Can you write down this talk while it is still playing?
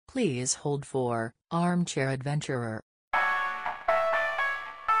Please hold for Armchair Adventurer.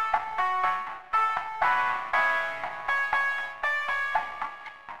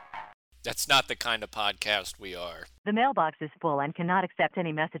 That's not the kind of podcast we are. The mailbox is full and cannot accept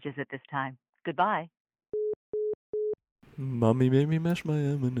any messages at this time. Goodbye. Mommy made me mash my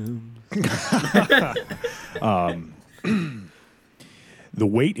M&Ms. The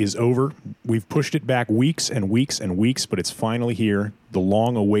wait is over. We've pushed it back weeks and weeks and weeks, but it's finally here. The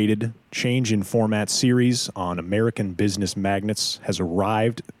long-awaited change in format series on American business magnates has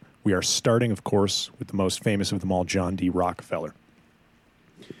arrived. We are starting, of course, with the most famous of them all, John D. Rockefeller.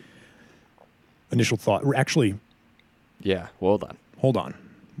 Initial thought. Actually, Yeah, well done. hold on.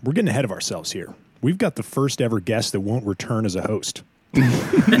 We're getting ahead of ourselves here. We've got the first ever guest that won't return as a host.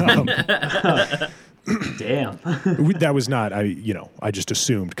 Damn. That was not, I just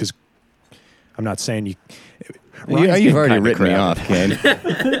assumed because I'm not saying you. You've already kinda written me crowded. off,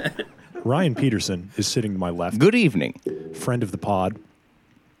 Ken. Ryan Peterson is sitting to my left, Good evening. friend of the pod.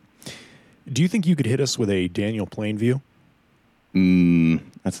 Do you think you could hit us with a Daniel Plainview?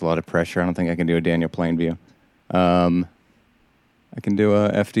 That's a lot of pressure. I don't think I can do a Daniel Plainview. I can do a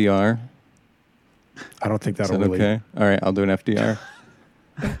FDR. I don't think Is that'll that really. okay? All right, I'll do an FDR.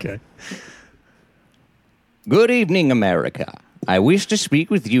 Okay. Good evening, America. I wish to speak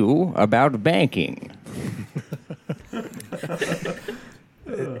with you about banking.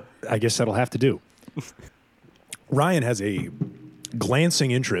 I guess that'll have to do. Ryan has a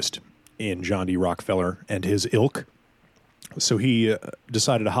glancing interest in John D. Rockefeller and his ilk. So he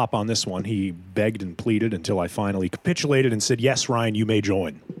decided to hop on this one. He begged and pleaded until I finally capitulated and said, yes, Ryan, you may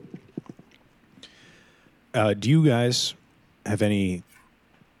join. Do you guys have anything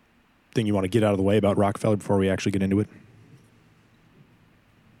you want to get out of the way about Rockefeller before we actually get into it?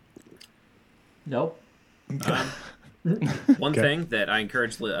 Nope. One Okay. thing that I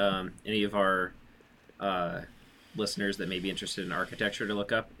encourage any of our listeners that may be interested in architecture to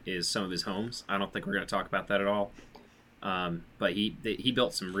look up is some of his homes. I don't think we're going to talk about that at all. But he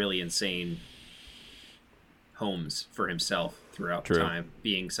built some really insane homes for himself throughout True. time,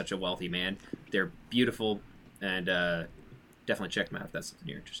 being such a wealthy man. They're beautiful, and definitely check them out if that's something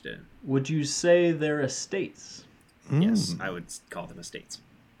you're interested in. Would you say they're estates? Yes, I would call them estates.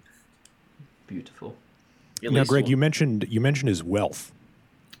 Beautiful. At Now, least Greg, one. you mentioned his wealth.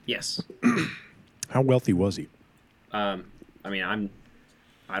 Yes. How wealthy was he? I mean,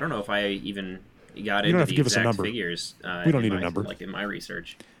 I don't know if I even got You don't into have to the give us a exact number. figures. We don't in need a my- number. Like in my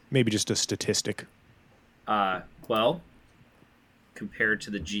research. Maybe just a statistic. Well, compared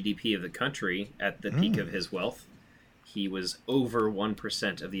to the GDP of the country at the peak of his wealth, he was over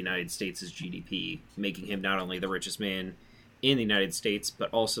 1% of the United States' GDP, making him not only the richest man in the United States, but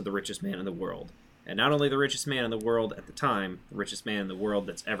also the richest man in the world. And not only the richest man in the world at the time, the richest man in the world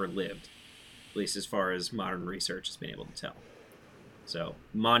that's ever lived, at least as far as modern research has been able to tell. So,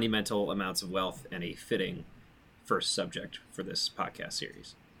 monumental amounts of wealth and a fitting first subject for this podcast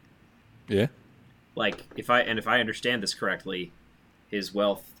series. Yeah. Like, if I understand this correctly, his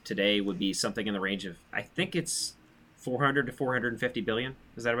wealth today would be something in the range of, I think it's 400 to 450 billion.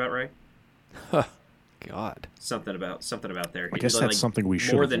 Is that about right? God. Something about there. I guess that's something we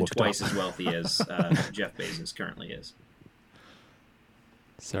should more have than looked twice up. as wealthy as Jeff Bezos currently is.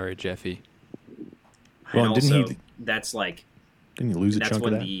 Sorry, Jeffy. Well, And didn't also, he- that's like Didn't he lose a that's chunk of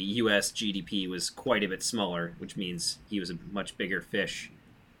when that? the U.S. GDP was quite a bit smaller, which means he was a much bigger fish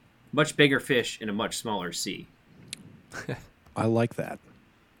in a much smaller sea. I like that.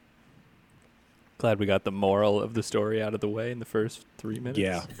 Glad we got the moral of the story out of the way in the first 3 minutes.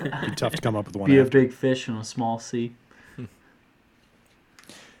 Yeah. It'd be tough to come up with one Be a after. big fish in a small sea.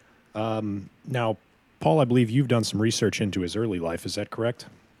 Now, Paul, I believe you've done some research into his early life. Is that correct?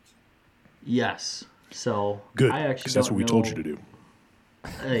 Yes. So Good, I actually because that's what we told you to do.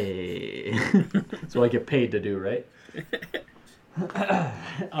 Hey. That's what I get paid to do, right?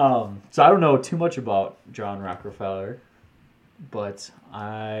 So I don't know too much about John Rockefeller, but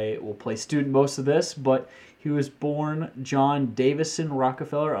I will play student most of this. But he was born John Davison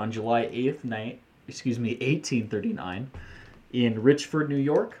Rockefeller on July 8th, 1839, in Richford, New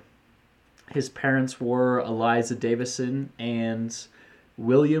York. His parents were Eliza Davison and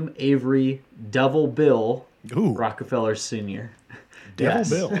William Avery Devil Bill Ooh, Rockefeller Sr. Devil Yes.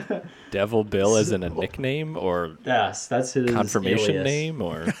 Bill. Devil Bill as in a nickname or Yes, that's his confirmation alias. name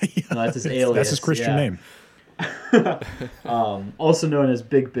or No, that's his alias. That's his Christian yeah. name. Also known as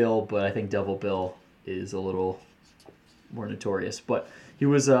Big Bill, but I think Devil Bill is a little more notorious. But he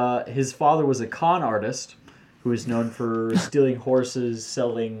was his father was a con artist who was known for stealing horses,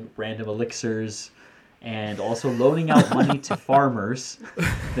 selling random elixirs, and also loaning out money to farmers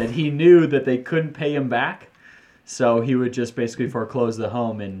that he knew that they couldn't pay him back. So he would just basically foreclose the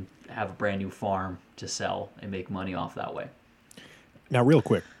home and have a brand new farm to sell and make money off that way. Now, real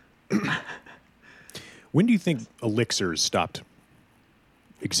quick, when do you think elixirs stopped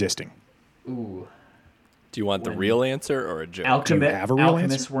existing? Ooh. Do you want the real answer or a joke? Do you have a real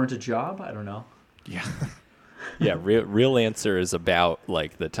Alchemists answer? weren't a job? I don't know. Yeah. Yeah, real answer is about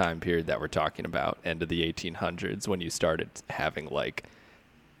like the time period that we're talking about, end of the 1800s, when you started having like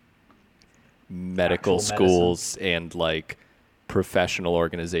medical Actual schools and like professional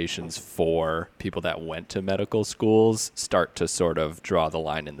organizations for people that went to medical schools start to sort of draw the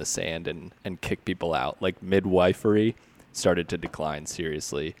line in the sand and kick people out. Like midwifery started to decline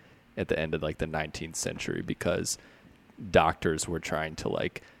seriously at the end of like the 19th century because doctors were trying to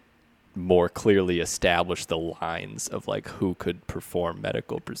like more clearly establish the lines of like who could perform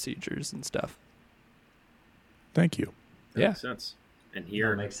medical procedures and stuff. Thank you. That Yeah. makes sense. And That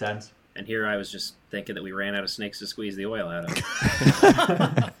here, makes sense. and here I was just thinking that we ran out of snakes to squeeze the oil out of.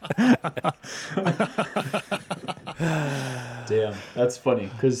 Damn, that's funny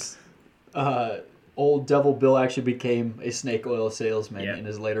because old Devil Bill actually became a snake oil salesman Yeah. in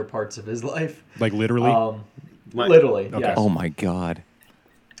his later parts of his life. Like literally? Literally, Okay. yes. Oh my God.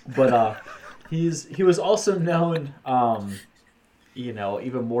 But he was also known,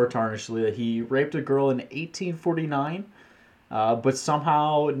 even more tarnishedly, that he raped a girl in 1849. But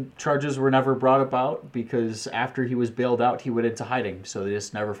somehow charges were never brought about because after he was bailed out, he went into hiding, so they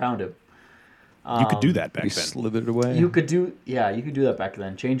just never found him. You could do that back He then. slithered away. You could do that back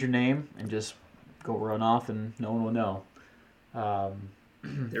then. Change your name and just go run off, and no one will know.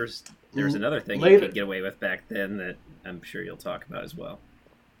 There's another thing Later- you could get away with back then that I'm sure you'll talk about as well.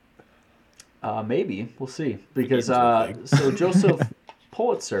 Maybe we'll see because so Joseph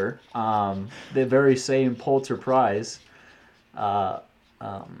Pulitzer, the very same Pulitzer Prize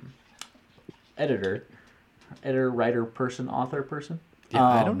editor, writer, person, author, person. Yeah,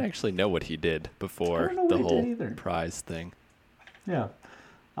 I don't actually know what he did before I don't know the what he did whole either. prize thing. Yeah.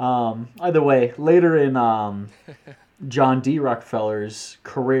 Either way, later in John D. Rockefeller's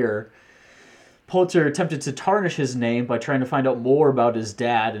career, Pulitzer attempted to tarnish his name by trying to find out more about his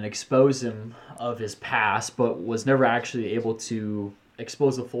dad and expose him of his past, but was never actually able to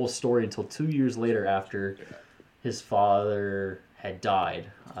expose the full story until 2 years later after his father had died.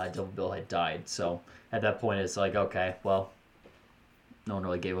 Double Bill had died. So at that point, it's like, okay, well, no one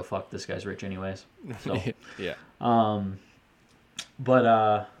really gave a fuck. This guy's rich anyways. So. Yeah.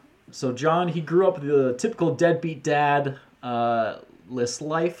 So John, he grew up with the typical deadbeat dad list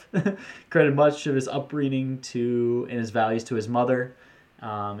life. Credited much of his upbringing and his values to his mother.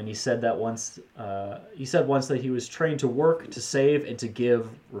 And he said once that he was trained to work, to save, and to give,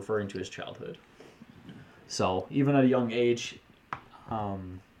 referring to his childhood. So even at a young age,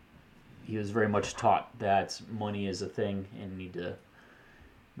 he was very much taught that money is a thing and you need to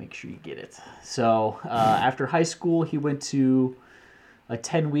make sure you get it. So after high school, he went to a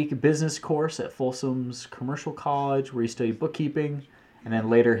 10-week business course at Folsom's Commercial College where he studied bookkeeping. And then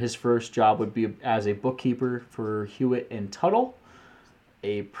later his first job would be as a bookkeeper for Hewitt and Tuttle,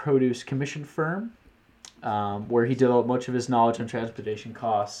 a produce commission firm, where he developed much of his knowledge on transportation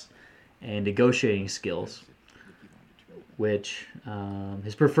costs and negotiating skills, which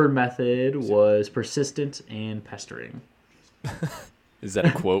his preferred method was persistent and pestering. Is that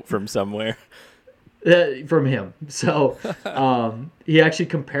a quote from somewhere? From him. So he actually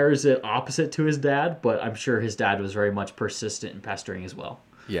compares it opposite to his dad, but I'm sure his dad was very much persistent and pestering as well.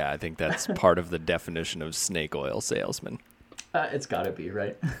 Yeah, I think that's part of the definition of snake oil salesman. It's got to be,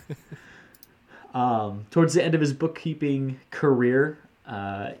 right? Towards the end of his bookkeeping career,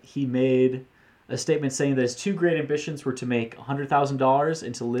 he made a statement saying that his two great ambitions were to make $100,000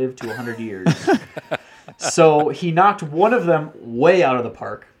 and to live to 100 years. So he knocked one of them way out of the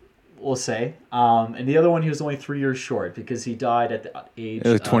park, we'll say. And the other one he was only 3 years short because he died at the age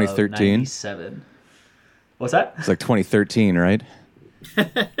was of 2013. 97. What's that? It's like 2013, right?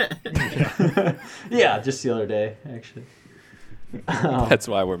 Yeah, just the other day, actually. That's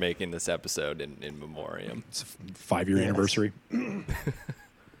why we're making this episode in memoriam. It's a 5-year anniversary.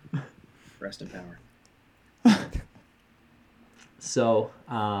 Rest in power. So,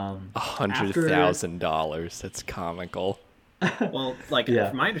 $100,000. That's comical. Well, like Yeah.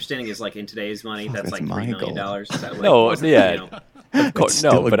 from my understanding is like in today's money, that's like my $3 million. goal. Is that like, No, wasn't, yeah. you know- Of course,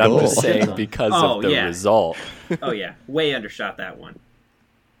 still no, a but I'm just goal. saying because Oh, of the yeah. result. oh yeah, way undershot that one.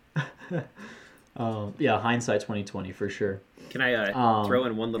 yeah, hindsight 2020 for sure. Can I throw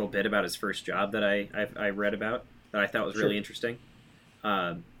in one little bit about his first job that I read about that I thought was really interesting?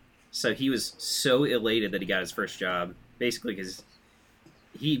 So he was so elated that he got his first job, basically because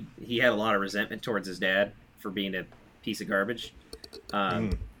he had a lot of resentment towards his dad for being a piece of garbage.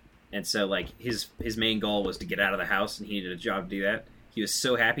 And so, like, his main goal was to get out of the house, and he needed a job to do that. He was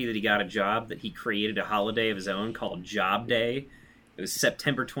so happy that he got a job that he created a holiday of his own called Job Day. It was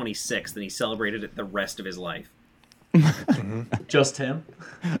September 26th, and he celebrated it the rest of his life. Just him?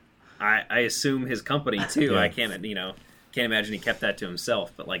 I assume his company, too. Yeah. I can't imagine he kept that to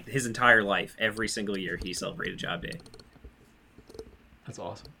himself. But, like, his entire life, every single year, he celebrated Job Day. That's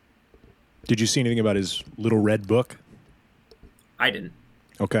awesome. Did you see anything about his little red book? I didn't.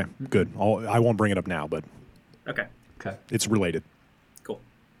 Okay, good. I won't bring it up now, but Okay. Okay. it's related. Cool.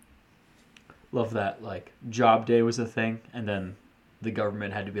 Love that, like, Job Day was a thing, and then the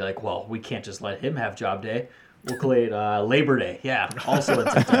government had to be like, well, we can't just let him have Job Day. We'll call it Labor Day. Yeah, also in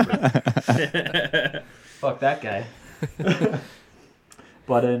September. Fuck that guy.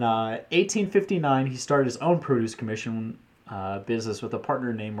 But in 1859, he started his own produce commission business with a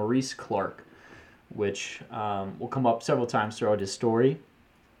partner named Maurice Clark, which will come up several times throughout his story.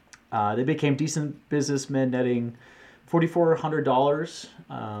 They became decent businessmen, netting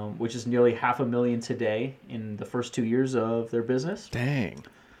 $4,400, which is nearly $500,000 today in the first 2 years of their business. Dang.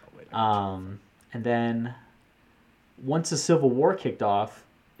 And then once the Civil War kicked off,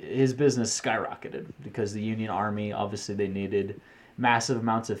 his business skyrocketed because the Union Army, obviously they needed massive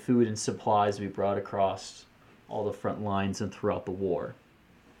amounts of food and supplies to be brought across all the front lines and throughout the war.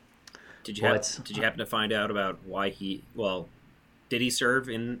 Did you happen to find out about why did he serve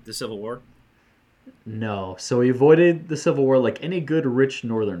in the Civil War? No. So he avoided the Civil War like any good rich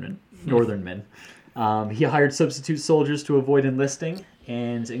northern man. He hired substitute soldiers to avoid enlisting,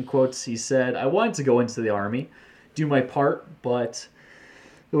 and in quotes he said, "I wanted to go into the army, do my part, but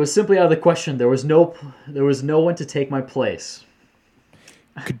it was simply out of the question. There was no one to take my place."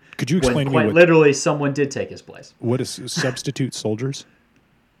 Could you explain to me quite literally someone did take his place. what is substitute soldiers?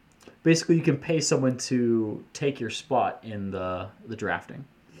 Basically, you can pay someone to take your spot in the drafting.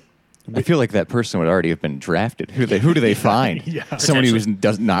 I feel like that person would already have been drafted. Who do they find? Yeah. Someone who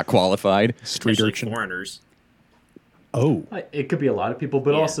does not qualified. Street Potentially urchin. foreigners. Oh, It could be a lot of people,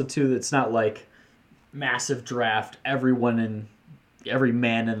 but Yeah. also too, it's not like massive draft. Every man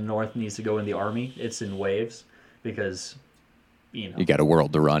in the North needs to go in the army. It's in waves because, You got a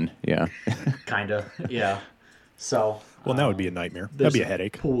world to run. Yeah. kind of, yeah. So well, that would be a nightmare. there's That'd be a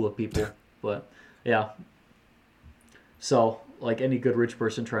headache. pool of people, but yeah. So like any good rich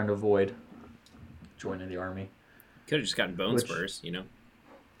person trying to avoid joining the army, Could have just gotten bone Which- spurs,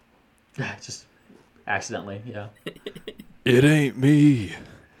 just accidentally, yeah. It ain't me.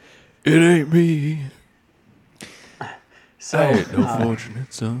 It ain't me. So I ain't no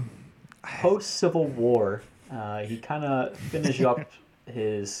fortunate son. post Civil War, he kind of finished up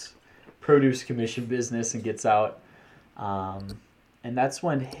his produce commission business and gets out. And that's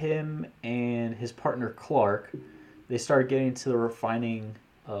when him and his partner Clark, they started getting into the refining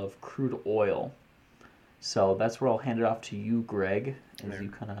of crude oil. So that's where I'll hand it off to you, Greg, as you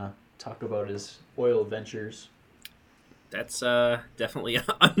kind of talk about his oil adventures. That's definitely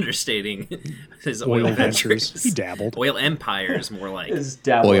understating his Oil oil ventures. ventures. He dabbled. Oil empires, more like. His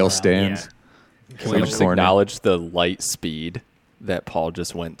dabble Oil around. stands. Can we just acknowledge the light speed that Paul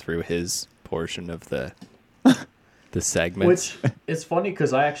just went through his portion of the segments? Which is funny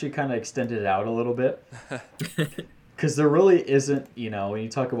because I actually kind of extended it out a little bit. Because there really isn't, when you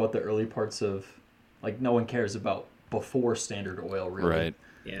talk about the early parts of, like, no one cares about before Standard Oil, really. Right.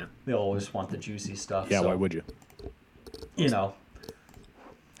 Yeah. They always want the juicy stuff. Yeah, so, why would you?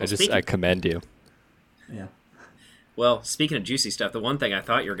 I commend you. Yeah. Well, speaking of juicy stuff, the one thing I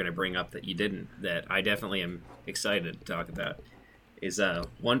thought you were going to bring up that you didn't, that I definitely am excited to talk about, is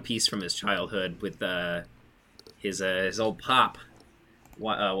one piece from his childhood with his old pop.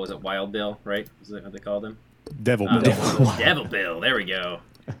 Was it Wild Bill, right? Is that what they called him? Devil. Devil Bill. There we go.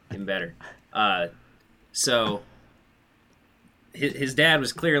 Even better. So his dad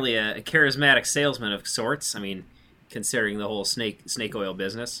was clearly a charismatic salesman of sorts. I mean, considering the whole snake oil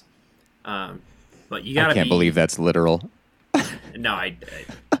business. But you gotta. I can't believe that's literal. No, I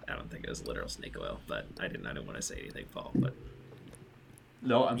don't think it was literal snake oil, but I didn't want to say anything, Paul. But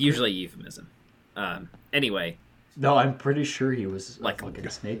No, I'm usually euphemism. Anyway, I'm pretty sure he was like fucking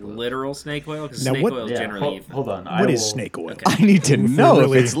snake oil. literal snake oil, because Now snake what- oil is Yeah, generally hold on. What is snake oil? Okay. I need to know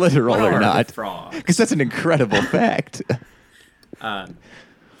really- if it's literal or not. Frog. Because that's an incredible fact.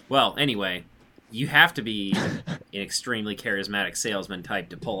 Well, anyway, you have to be an extremely charismatic salesman type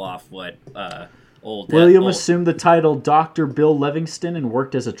to pull off what William old- assumed the title Dr. Bill Livingston and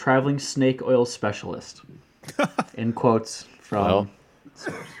worked as a traveling snake oil specialist. In quotes from. Well,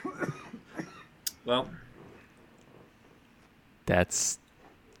 Well, That's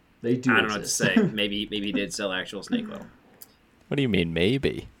They do. I don't know what to exist. say. Maybe he did sell actual snake oil. what do you mean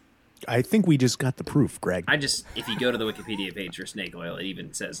maybe? I think we just got the proof, Greg. If you go to the Wikipedia page for snake oil, it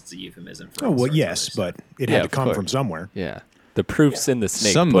even says it's a euphemism for Oh, all well, sorts of yes, other but stuff. it Yeah, had to of come course. from somewhere. Yeah. The proof's in the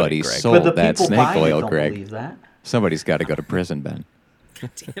snake Somebody pudding, Greg. sold But the that people snake buying it oil, don't Greg. believe that. Somebody's got to go to prison, Ben.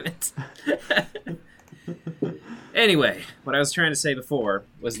 Damn it. Anyway, what I was trying to say before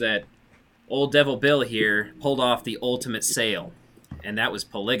was that old Devil Bill here pulled off the ultimate sale, and that was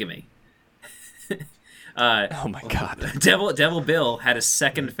polygamy. Oh my god. Devil Bill had a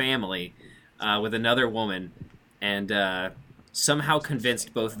second family with another woman, and somehow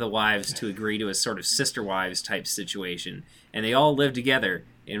convinced both of the wives to agree to a sort of sister wives type situation, and they all lived together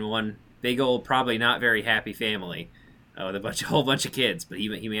in one big old, probably not very happy family with a whole bunch of kids. But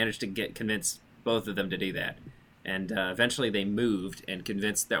he managed to convince both of them to do that, and eventually they moved and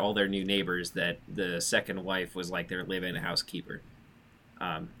convinced all their new neighbors that the second wife was like their live-in housekeeper.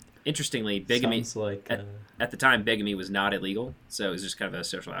 Interestingly, bigamy Sounds like at the time, bigamy was not illegal, so it was just kind of a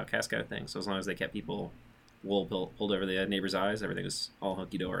social outcast kind of thing. So as long as they kept people wool pulled over the neighbor's eyes, everything was all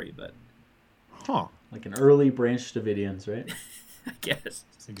hunky dory. But Huh. like an early Branch Davidians, right? I guess,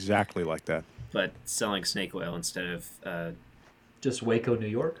 Exactly like that. but selling snake oil instead of Just Waco, New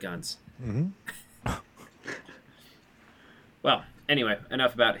York. guns. Mm-hmm. Well, anyway,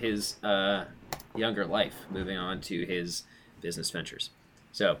 enough about his younger life. Moving on to his business ventures.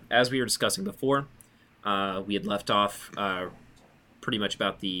 So, as we were discussing before, we had left off pretty much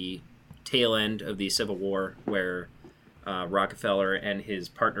about the tail end of the Civil War, where Rockefeller and his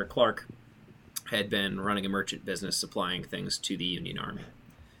partner Clark had been running a merchant business supplying things to the Union Army.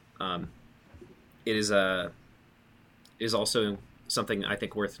 It is also something I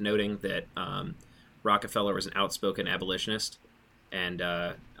think worth noting that Rockefeller was an outspoken abolitionist, and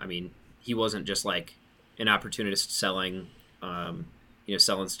I mean, he wasn't just like an opportunist selling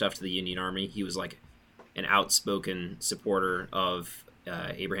selling stuff to the Union Army. He was like an outspoken supporter of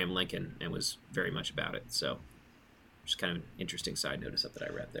Abraham Lincoln and was very much about it. So, just kind of an interesting side notice that I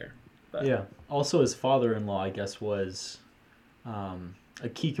read there. But, Yeah. Also, his father-in-law, I guess, was a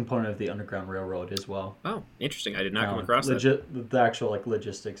key component of the Underground Railroad as well. Oh, interesting. I did not come across that. The actual like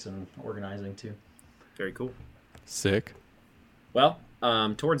logistics and organizing too. Very cool. Sick. Well,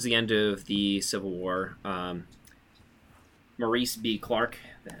 towards the end of the Civil War, Maurice B. Clark,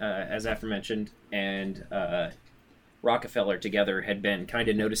 as aforementioned, and Rockefeller together had been kind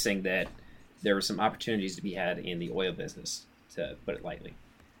of noticing that there were some opportunities to be had in the oil business, to put it lightly.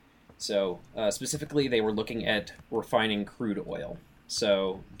 So, specifically, they were looking at refining crude oil.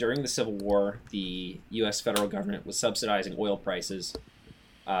 So, during the Civil War, the U.S. federal government was subsidizing oil prices,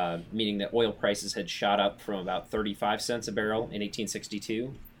 meaning that oil prices had shot up from about 35 cents a barrel in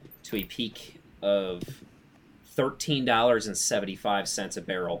 1862 to a peak of $13.75 a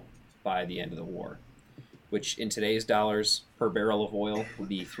barrel by the end of the war, which in today's dollars per barrel of oil would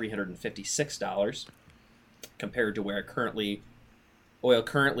be $356, compared to where oil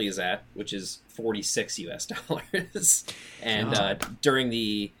currently is at, which is $46. And during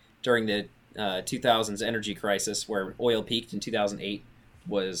the 2000s energy crisis, where oil peaked in 2008,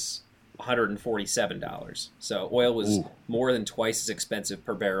 was $147. So oil was more than twice as expensive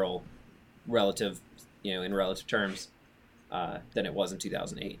per barrel relative, in relative terms, than it was in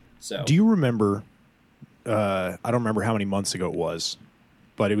 2008. So Do you remember? I don't remember how many months ago it was,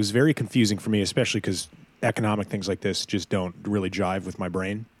 but it was very confusing for me, especially because economic things like this just don't really jive with my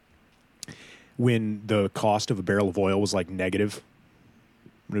brain. When the cost of a barrel of oil was like negative,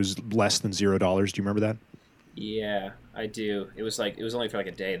 it was less than $0. Do you remember that? Yeah, I do. It was only for like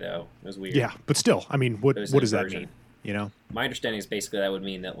a day though. It was weird. Yeah, but still, I mean, what It was does an that inversion. mean? You know? My understanding is basically that would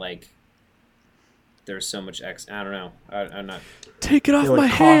mean that like there's so much I don't know. I'm not. Take it off They were my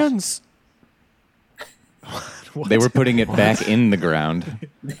cost- hands. They were putting it back in the ground.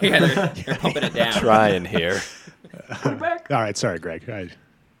 Yeah, they're pumping it down. Trying here. All right, sorry, Greg.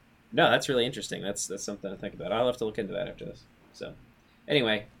 No, that's really interesting. That's something to think about. I'll have to look into that after this. So,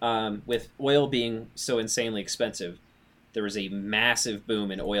 anyway, with oil being so insanely expensive, there was a massive boom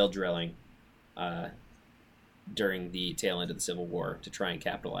in oil drilling during the tail end of the Civil War to try and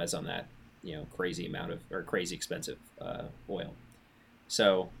capitalize on that, crazy amount of or crazy expensive oil.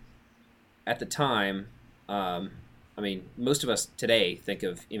 So, at the time, I mean, most of us today think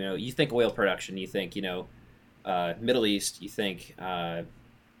of you think oil production, you think Middle East, you think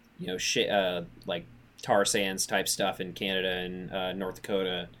like tar sands type stuff in Canada and North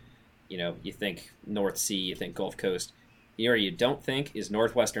Dakota. You think North Sea, you think Gulf Coast. The area you don't think is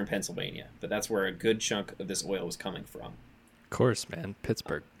northwestern Pennsylvania, but that's where a good chunk of this oil was coming from. Of course, man.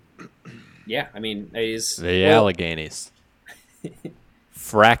 Pittsburgh. yeah, I mean, it is The Alleghenies.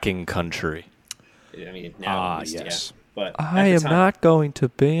 Fracking country. I mean, now at least, yes. yeah. But I at the am time- not going to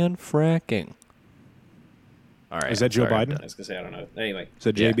ban fracking. All right. Is that Joe sorry, I'm Biden? I was gonna say I don't know. Anyway, Is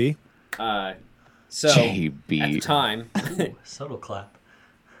that Yeah. JB? so at the JB. time, Subtle clap.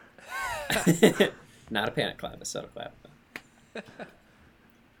 not a panic clap, a subtle clap.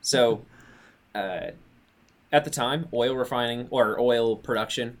 So, at the time, oil refining or oil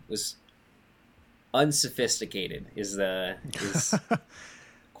production was unsophisticated. Is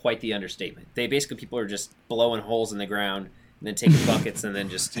quite the understatement. People are just blowing holes in the ground and then taking buckets and then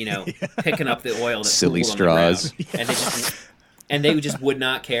just picking up the oil. That's Silly pooled on the straws. ground. And they just would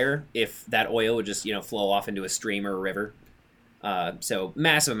not care if that oil would just flow off into a stream or a river. So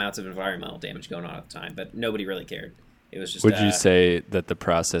massive amounts of environmental damage going on at the time, but nobody really cared. It was just. Would you say that the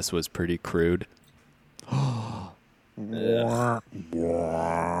process was pretty crude? Yes,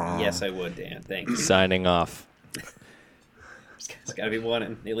 I would, Dan. Thanks. Signing off. It's got to be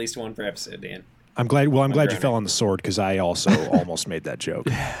at least one per episode, Dan. I'm glad. Well, I'm glad you grounded. fell on the sword because I also almost made that joke.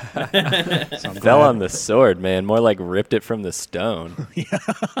 So I'm Fell glad- on the sword, man. More like ripped it from the stone.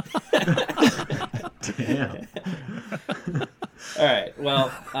 Damn. All right. Well,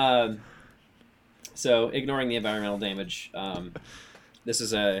 so ignoring the environmental damage, this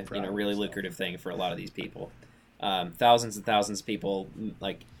is a really lucrative thing for a lot of these people. Thousands and thousands of people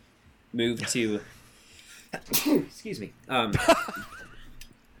moved to. Excuse me.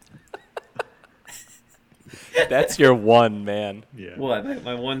 That's your one, man. Yeah. What?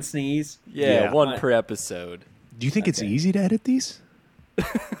 My one sneeze. Yeah, Yeah. one per episode. Do you think it's easy to edit these?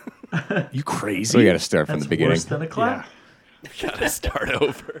 You crazy? So we got to start from That's the beginning. worse than a clap. Gotta start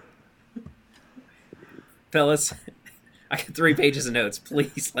over. Fellas, I got 3 pages of notes.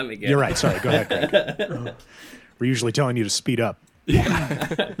 Please let me get. You're right. Sorry. Go ahead, Greg. We're usually telling you to speed up.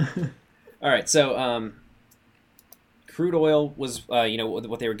 All right, so crude oil was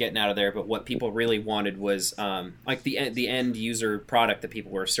what they were getting out of there, but what people really wanted was the end user product that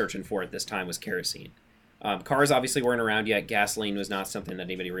people were searching for at this time was kerosene. Cars obviously weren't around yet. Gasoline was not something that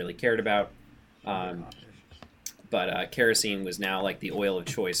anybody really cared about, but kerosene was now like the oil of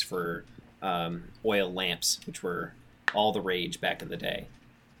choice for oil lamps, which were all the rage back in the day.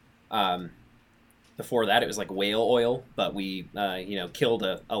 Before that, it was like whale oil, but we, killed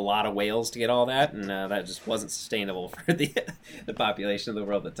a lot of whales to get all that, and that just wasn't sustainable for the population of the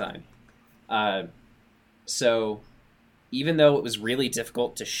world at the time. So, even though it was really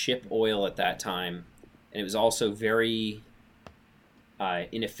difficult to ship oil at that time, and it was also very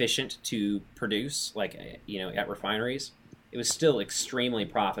inefficient to produce, at refineries, it was still extremely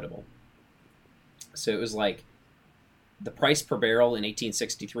profitable. So it was like the price per barrel in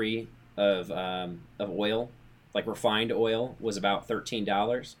 1863 of oil, like refined oil, was about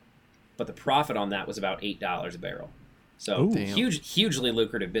 $13, but the profit on that was about $8 a barrel. So Ooh. Damn. hugely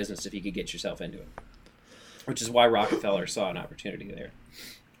lucrative business if you could get yourself into it, which is why Rockefeller saw an opportunity there.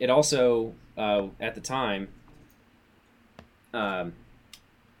 It also, at the time, an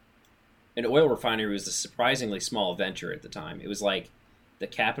oil refinery was a surprisingly small venture at the time. It was like the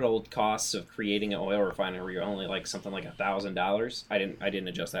capital costs of creating an oil refinery are only like something like $1,000. I didn't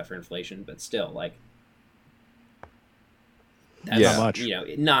adjust that for inflation, but still, that's, Not much.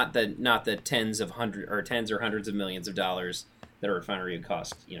 not the tens or hundreds of millions of dollars that a refinery would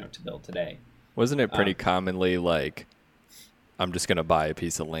cost, to build today. Wasn't it pretty commonly like, I'm just going to buy a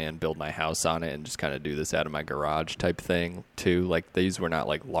piece of land, build my house on it, and just kind of do this out of my garage type thing, too? Like, these were not,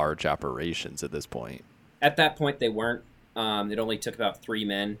 like, large operations at this point. At that point, they weren't. It only took about 3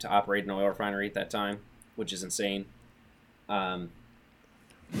 men to operate an oil refinery at that time, which is insane. But,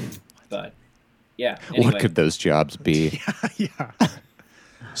 yeah. Anyway. What could those jobs be? Yeah.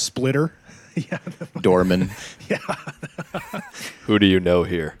 Splitter. Yeah. Doorman. Who do you know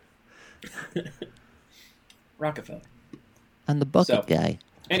here? Rockefeller. I'm the bucket So- guy.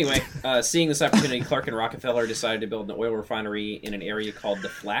 Anyway, seeing this opportunity, Clark and Rockefeller decided to build an oil refinery in an area called the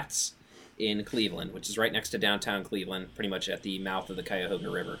Flats in Cleveland, which is right next to downtown Cleveland, pretty much at the mouth of the Cuyahoga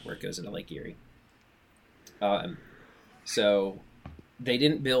River, where it goes into Lake Erie. So they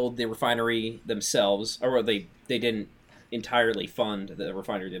didn't build the refinery themselves, or they didn't entirely fund the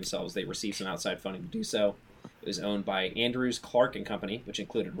refinery themselves. They received some outside funding to do so. It was owned by Andrews, Clark and Company, which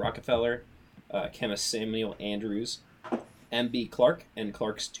included Rockefeller, chemist Samuel Andrews, M.B. Clark, and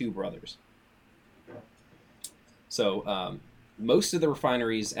Clark's 2 brothers. So most of the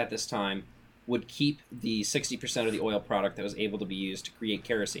refineries at this time would keep the 60% of the oil product that was able to be used to create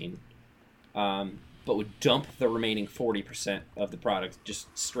kerosene, but would dump the remaining 40% of the product just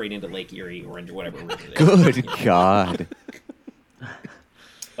straight into Lake Erie or into whatever river they Good God.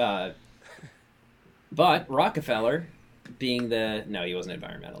 But Rockefeller, being he wasn't an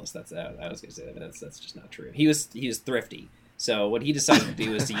environmentalist. I was going to say that, but that's just not true. He was thrifty. So what he decided to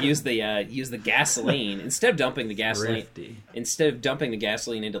do was to use the gasoline instead of dumping the gasoline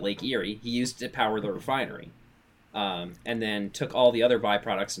into Lake Erie. He used it to power the refinery, and then took all the other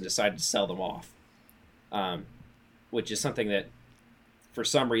byproducts and decided to sell them off, which is something that, for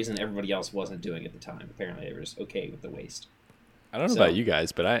some reason, everybody else wasn't doing at the time. Apparently, they were just okay with the waste. I don't know about you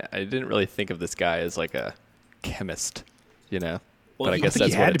guys, but I didn't really think of this guy as like a chemist, Well, but I guess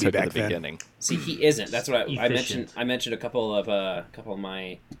that's what it took at the beginning. See, he isn't. That's what I mentioned. Efficient. I mentioned a couple of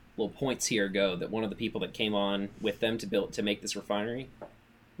my little points here ago that one of the people that came on with them to make this refinery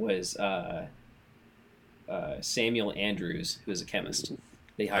was Samuel Andrews, who is a chemist.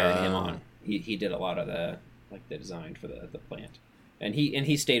 They hired him on. He did a lot of the design for the plant, and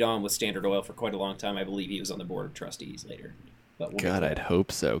he stayed on with Standard Oil for quite a long time. I believe he was on the board of trustees later. But God, I'd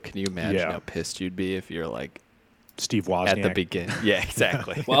hope so. Can you imagine how pissed you'd be if you're like Steve Wozniak at the beginning? Yeah,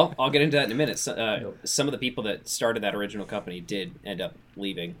 exactly. Well, I'll get into that in a minute. Some of the people that started that original company did end up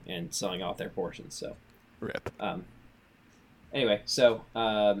leaving and selling off their portions. So, rip. Anyway, so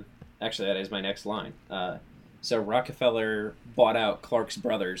actually, that is my next line. So Rockefeller bought out Clark's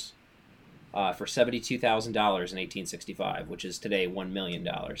Brothers for $72,000 in 1865, which is today $1 million.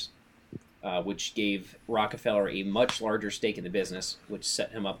 Which gave Rockefeller a much larger stake in the business, which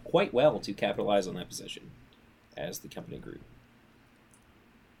set him up quite well to capitalize on that position as the company grew.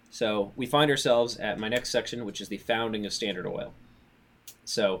 So we find ourselves at my next section, which is the founding of Standard Oil.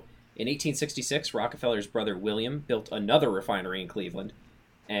 So in 1866, Rockefeller's brother William built another refinery in Cleveland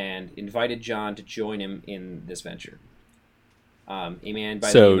and invited John to join him in this venture. A man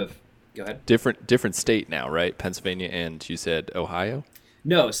by the name of... Go ahead. Different state now, right? Pennsylvania and you said Ohio?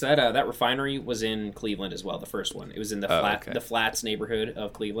 No, so that refinery was in Cleveland as well, the first one. It was in the Flats neighborhood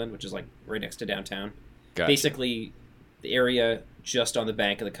of Cleveland, which is like right next to downtown. Gotcha. Basically, the area just on the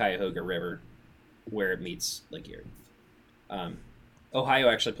bank of the Cuyahoga River where it meets Lake Erie. Ohio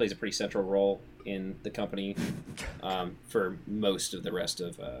actually plays a pretty central role in the company for most of the rest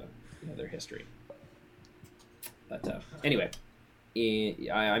of their history. But anyway,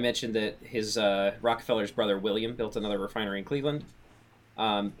 I mentioned that his Rockefeller's brother William built another refinery in Cleveland.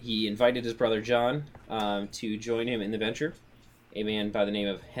 He invited his brother John to join him in the venture. A man by the name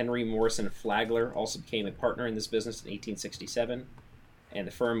of Henry Morrison Flagler also became a partner in this business in 1867, and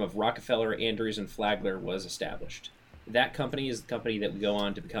the firm of Rockefeller, Andrews, and Flagler was established. That company is the company that would go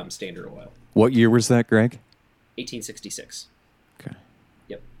on to become Standard Oil. What year was that, Greg? 1866. Okay.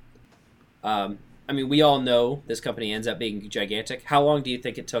 Yep. We all know this company ends up being gigantic. How long do you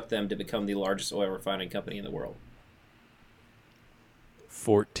think it took them to become the largest oil refining company in the world?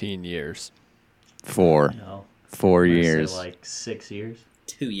 14 years. 4 years. Say like 6 years.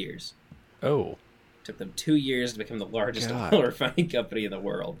 2 years. Oh. Took them 2 years to become the largest oil refining company in the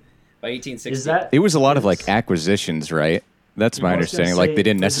world. By 1860. It was a lot of acquisitions, right? That's my understanding. They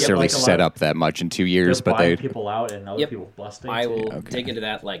didn't necessarily set up that much in 2 years, but they people out and other people busting. I will dig into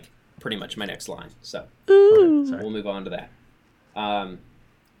that pretty much my next line. So we'll move on to that.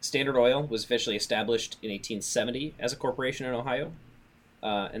 Standard Oil was officially established in 1870 as a corporation in Ohio.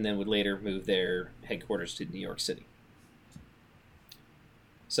 And then would later move their headquarters to New York City.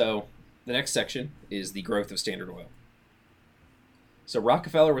 So the next section is the growth of Standard Oil. So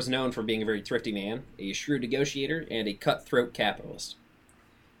Rockefeller was known for being a very thrifty man, a shrewd negotiator, and a cutthroat capitalist.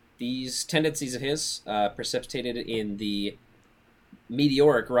 These tendencies of his precipitated in the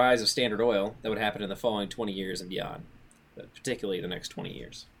meteoric rise of Standard Oil that would happen in the following 20 years and beyond, but particularly the next 20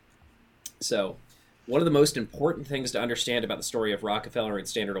 years. So one of the most important things to understand about the story of Rockefeller and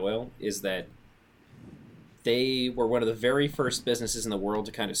Standard Oil is that they were one of the very first businesses in the world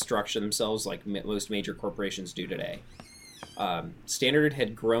to kind of structure themselves like most major corporations do today. Standard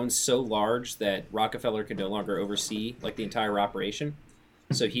had grown so large that Rockefeller could no longer oversee the entire operation,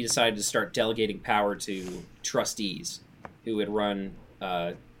 so he decided to start delegating power to trustees who would run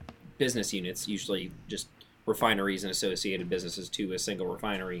business units, usually just refineries and associated businesses to a single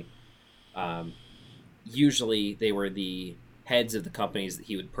refinery. Usually they were the heads of the companies that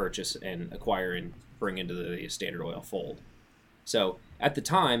he would purchase and acquire and bring into the Standard Oil fold. So at the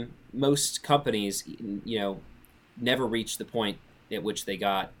time, most companies, never reached the point at which they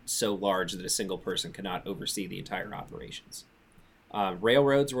got so large that a single person could not oversee the entire operations.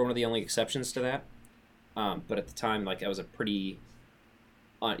 Railroads were one of the only exceptions to that. But at the time, that was a pretty,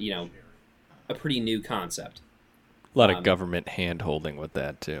 a pretty new concept. A lot of government hand-holding with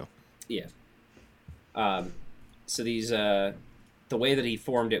that, too. Yeah. So these, the way that he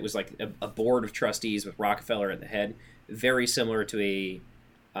formed it was a board of trustees with Rockefeller at the head, very similar to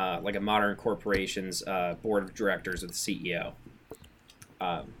like a modern corporation's board of directors with the CEO.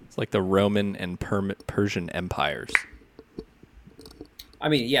 It's like the Roman and Persian empires. I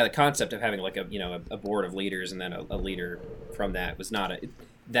mean, yeah, the concept of having like a board of leaders and then a leader from that was not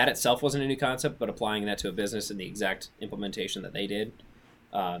that itself wasn't a new concept, but applying that to a business and the exact implementation that they did,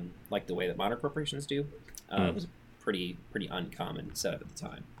 like the way that modern corporations do, was a pretty uncommon setup at the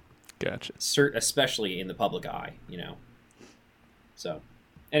time. Gotcha. Especially in the public eye, So,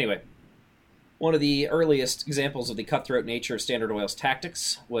 anyway, one of the earliest examples of the cutthroat nature of Standard Oil's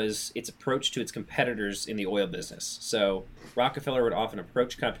tactics was its approach to its competitors in the oil business. So, Rockefeller would often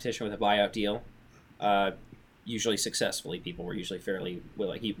approach competition with a buyout deal, usually successfully. People were usually fairly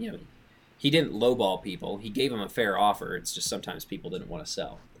willing. He didn't lowball people. He gave them a fair offer. It's just sometimes people didn't want to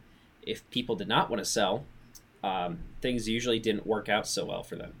sell. If people did not want to sell, things usually didn't work out so well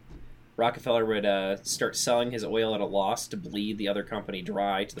for them. Rockefeller would start selling his oil at a loss to bleed the other company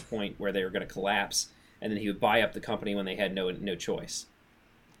dry to the point where they were going to collapse, and then he would buy up the company when they had no choice.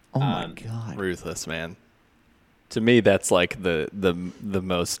 Oh my God! Ruthless, man. To me, that's like the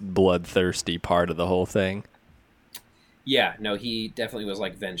most bloodthirsty part of the whole thing. Yeah, no, he definitely was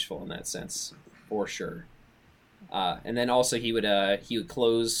like vengeful in that sense, for sure. And then also he would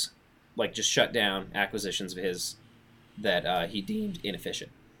close, like just shut down acquisitions of his that he deemed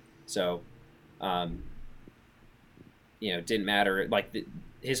inefficient. So, it didn't matter. Like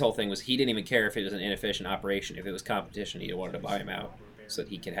his whole thing was he didn't even care if it was an inefficient operation. If it was competition, he wanted to buy him out so that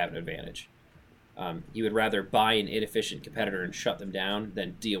he could have an advantage. He would rather buy an inefficient competitor and shut them down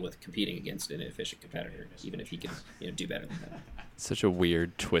than deal with competing against an inefficient competitor, even if he can do better than that. Such a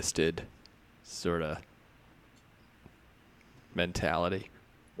weird, twisted sort of mentality.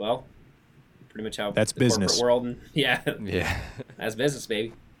 Well, pretty much how that's the business corporate world. Yeah, that's business,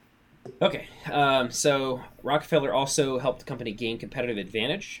 baby. Okay, so Rockefeller also helped the company gain competitive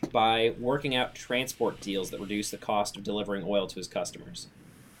advantage by working out transport deals that reduce the cost of delivering oil to his customers.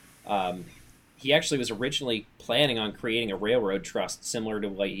 He actually was originally planning on creating a railroad trust similar to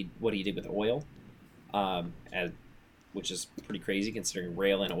what he did with oil, which is pretty crazy considering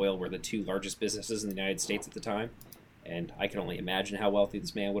rail and oil were the two largest businesses in the United States at the time. And I can only imagine how wealthy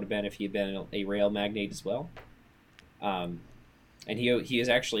this man would have been if he had been a rail magnate as well. And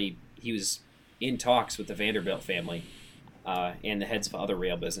he was in talks with the Vanderbilt family and the heads of other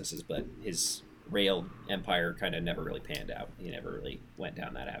rail businesses, but his rail empire kind of never really panned out. He never really went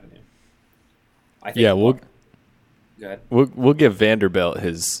down that avenue. I think. Yeah, go ahead. We'll give Vanderbilt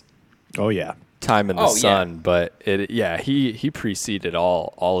his time in the sun, but he preceded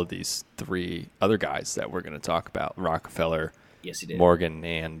all of these three other guys that we're going to talk about: Rockefeller, yes, he did. Morgan,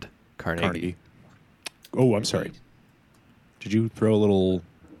 and Carnegie. Oh, I'm sorry. Did you throw a little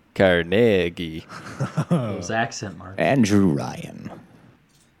Carnegie? Those accent marks. Andrew Ryan.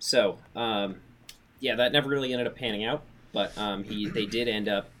 So, that never really ended up panning out, but they did end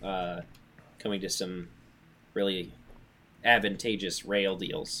up coming to some really advantageous rail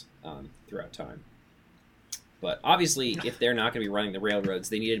deals throughout time. But obviously, if they're not going to be running the railroads,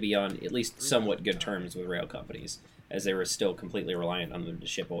 they needed to be on at least somewhat good terms with rail companies, as they were still completely reliant on them to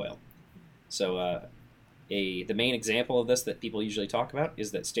ship oil. So the main example of this that people usually talk about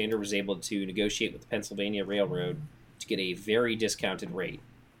is that Standard was able to negotiate with the Pennsylvania Railroad to get a very discounted rate.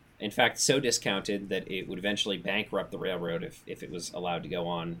 In fact, so discounted that it would eventually bankrupt the railroad if it was allowed to go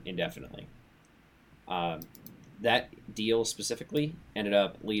on indefinitely. That deal specifically ended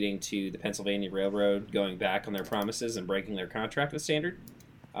up leading to the Pennsylvania Railroad going back on their promises and breaking their contract with Standard,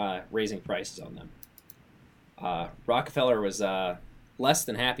 raising prices on them. Rockefeller was less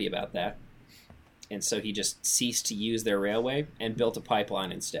than happy about that, and so he just ceased to use their railway and built a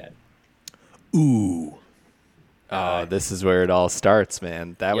pipeline instead. Ooh. This is where it all starts,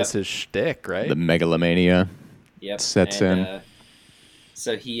 man. That was his shtick, right? The megalomania sets in.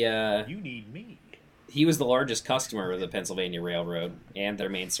 So he... you need me. He was the largest customer of the Pennsylvania Railroad and their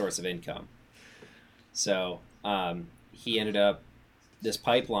main source of income. So he ended up... This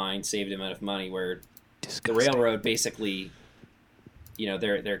pipeline saved him enough money where the railroad basically...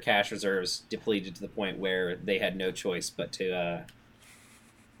 their cash reserves depleted to the point where they had no choice but to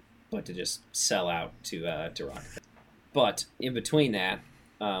just sell out to Rockefeller. But in between that,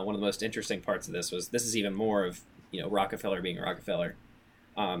 one of the most interesting parts of this is even more of Rockefeller being Rockefeller.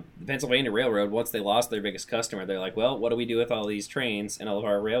 The Pennsylvania Railroad, once they lost their biggest customer, they're like, well, what do we do with all these trains and all of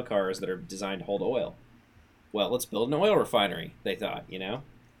our rail cars that are designed to hold oil? Well, let's build an oil refinery, they thought,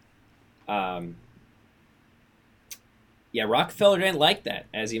 Rockefeller didn't like that,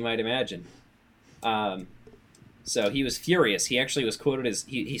 as you might imagine. So he was furious. He actually was quoted as...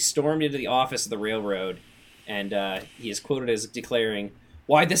 He stormed into the office of the railroad, and he is quoted as declaring,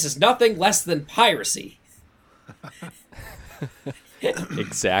 Why, this is nothing less than piracy.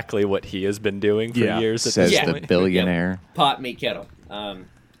 Exactly what he has been doing for years. At Says this the point. billionaire. Pot, meat, kettle.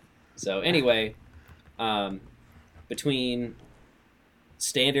 So anyway, between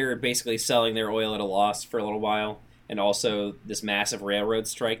Standard basically selling their oil at a loss for a little while, and also this massive railroad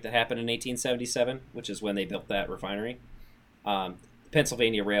strike that happened in 1877, which is when they built that refinery, the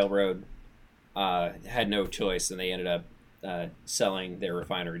Pennsylvania Railroad had no choice, and they ended up selling their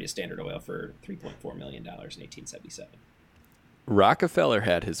refinery to Standard Oil for $3.4 million in 1877. Rockefeller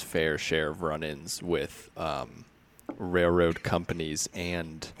had his fair share of run-ins with railroad companies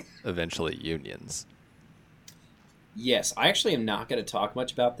and eventually unions. Yes, I actually am not going to talk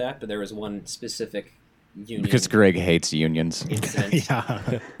much about that, but there was one specific union. Because Greg hates unions. Incident.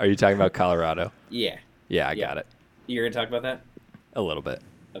 Yeah. Are you talking about Colorado? Yeah. Yeah, I got it. You're going to talk about that? A little bit.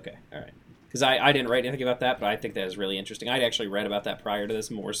 Okay, all right. Because I didn't write anything about that, but I think that is really interesting. I'd actually read about that prior to this,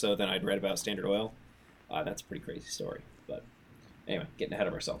 more so than I'd read about Standard Oil. That's a pretty crazy story. But anyway, getting ahead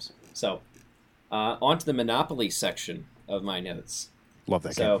of ourselves. So, on to the Monopoly section of my notes. Love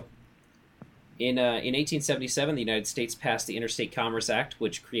that So, in 1877, the United States passed the Interstate Commerce Act,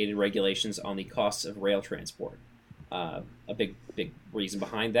 which created regulations on the costs of rail transport. A big reason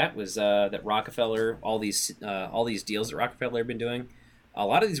behind that was that Rockefeller, all these deals that Rockefeller had been doing, a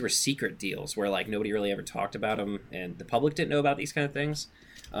lot of these were secret deals where like nobody really ever talked about them, and the public didn't know about these kind of things.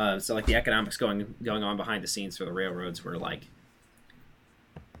 So like the economics going on behind the scenes for the railroads were like,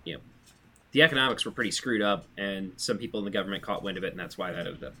 you know, the economics were pretty screwed up, and some people in the government caught wind of it, and that's why that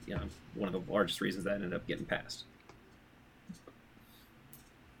ended up, you know, one of the largest reasons that ended up getting passed.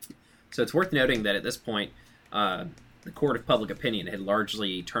 So it's worth noting that at this point, the court of public opinion had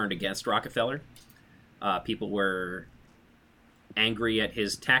largely turned against Rockefeller. People were angry at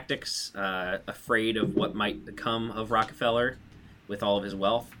his tactics, afraid of what might become of Rockefeller with all of his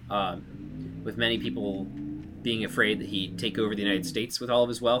wealth, with many people being afraid that he'd take over the United States with all of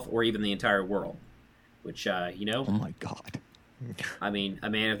his wealth, or even the entire world, which, you know... Oh, my God. I mean, a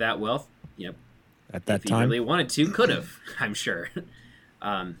man of that wealth, you know, At that if time, he really wanted to, could have, I'm sure.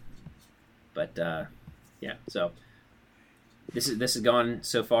 Yeah, so this has gone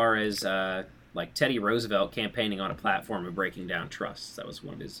so far as like Teddy Roosevelt campaigning on a platform of breaking down trusts. That was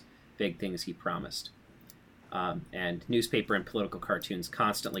one of his big things he promised. And newspaper and political cartoons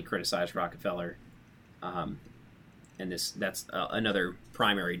constantly criticized Rockefeller, and that's another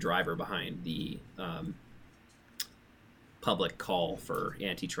primary driver behind the public call for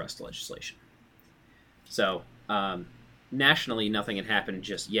antitrust legislation. So nationally, nothing had happened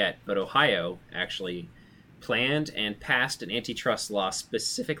just yet, but Ohio actually planned and passed an antitrust law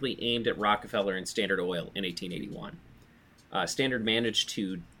specifically aimed at Rockefeller and Standard Oil in 1881. Standard managed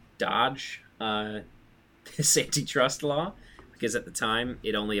to dodge this antitrust law because at the time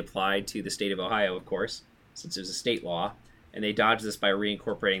it only applied to the state of Ohio, of course, since it was a state law, and they dodged this by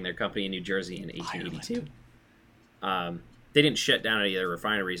reincorporating their company in New Jersey in 1882. They didn't shut down any of their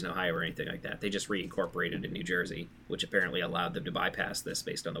refineries in Ohio or anything like that. They just reincorporated in New Jersey, which apparently allowed them to bypass this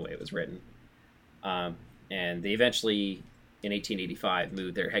based on the way it was written. And they eventually, in 1885,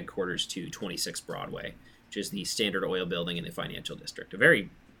 moved their headquarters to 26 Broadway, which is the Standard Oil building in the Financial District. If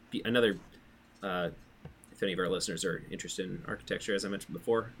any of our listeners are interested in architecture, as I mentioned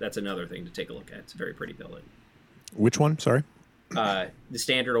before, that's another thing to take a look at. It's a very pretty building. which one? Sorry. The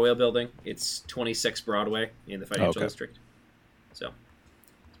Standard Oil building, it's 26 Broadway in the Financial District. So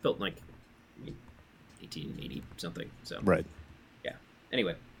it's built in like 1880 something. So Right. yeah.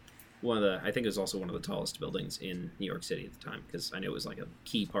 Anyway, I think it was also one of the tallest buildings in New York City at the time, because I know it was like a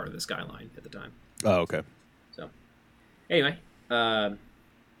key part of the skyline at the time. Oh, okay. So anyway,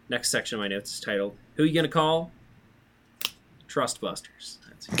 next section of my notes is titled "Who You Gonna Call?" Trustbusters.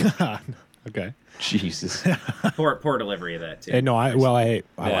 That's Okay. Jesus. poor delivery of that too. Hey, no, I like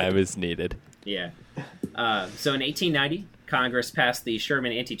It was needed. Yeah. So in 1890, Congress passed the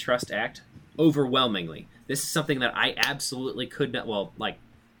Sherman Antitrust Act overwhelmingly. This is something that I absolutely could not, well, like,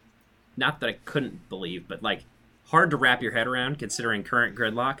 not that I couldn't believe, but, like, hard to wrap your head around considering current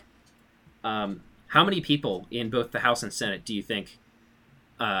gridlock. How many people in both the House and Senate do you guys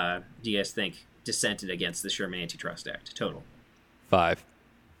think dissented against the Sherman Antitrust Act total? 5.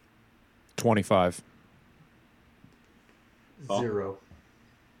 25. 0.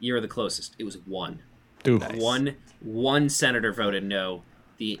 You were the closest. It was 1. Dude. Nice. One senator voted no.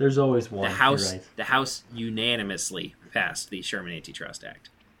 There's always one. The House unanimously passed the Sherman Antitrust Act,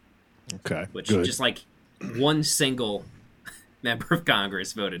 Okay. which Good. just like one single member of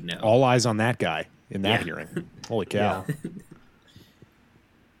Congress voted no. All eyes on that guy in that Yeah. hearing. Holy cow. Yeah.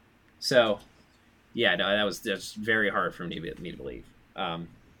 So, yeah, no, that was just very hard for me to believe.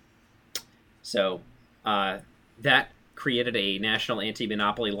 So that created a national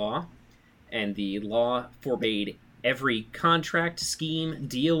anti-monopoly law, and the law forbade every contract, scheme,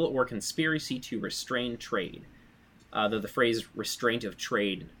 deal, or conspiracy to restrain trade, though the phrase restraint of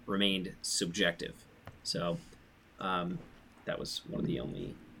trade remained subjective. So that was one of the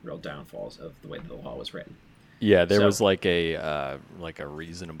only real downfalls of the way the law was written. Yeah, there was like a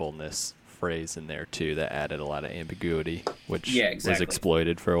reasonableness phrase in there too that added a lot of ambiguity, which was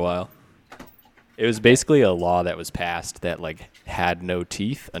exploited for a while. It was basically a law that was passed that like had no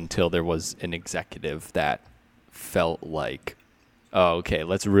teeth until there was an executive that felt like, oh, okay,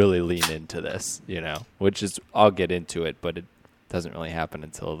 let's really lean into this, which is, I'll get into it, but it doesn't really happen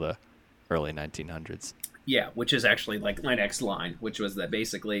until the early 1900s. Yeah, which is actually like my next line, which was that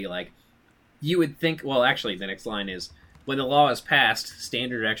basically like you would think, well, actually the next line is, when the law is passed,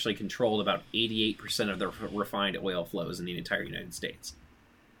 Standard actually controlled about 88% of the refined oil flows in the entire United States.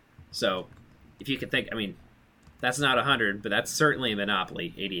 So if you could think, I mean, that's not 100, but that's certainly a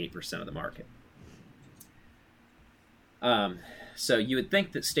monopoly, 88% of the market. So you would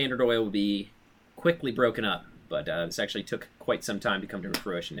think that Standard Oil would be quickly broken up, but this actually took quite some time to come to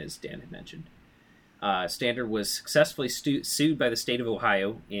fruition, as Dan had mentioned. Standard was successfully sued by the state of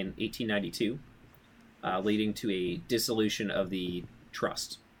Ohio in 1892, leading to a dissolution of the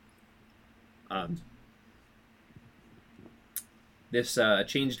trust. This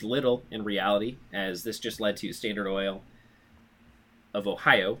changed little in reality, as this just led to Standard Oil of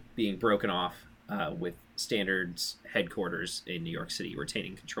Ohio being broken off, with Standard's headquarters in New York City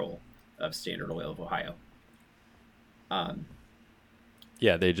retaining control of Standard Oil of Ohio.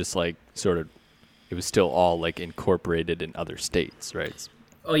 Yeah, they just like sort of, it was still all like incorporated in other states, right?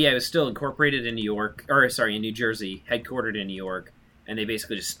 Oh yeah, it was still incorporated in in New Jersey, headquartered in New York, and they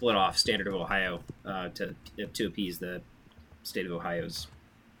basically just split off Standard of Ohio to appease the state of Ohio's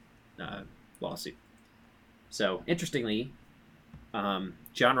lawsuit. So, interestingly,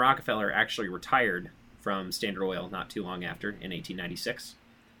 John Rockefeller actually retired from Standard Oil not too long after, in 1896.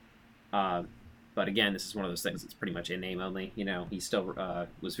 But again, this is one of those things that's pretty much in name only. He still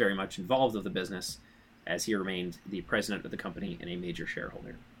was very much involved with the business, as he remained the president of the company and a major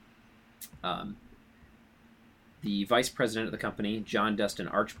shareholder. The vice president of the company, John Dustin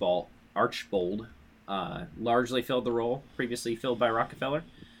Archbold, largely filled the role previously filled by Rockefeller,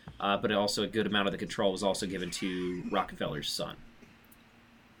 but also a good amount of the control was also given to Rockefeller's son.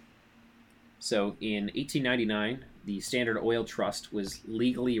 So in 1899, the Standard Oil Trust was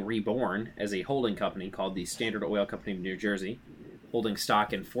legally reborn as a holding company called the Standard Oil Company of New Jersey, holding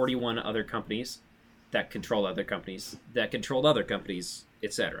stock in 41 other companies that controlled other companies,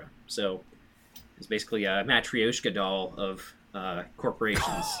 etc. So it's basically a Matryoshka doll of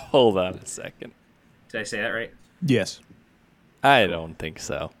corporations. Hold on a second. Did I say that right? Yes. I don't think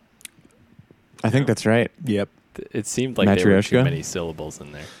so. I think that's right. Yep. It seemed like there were too many syllables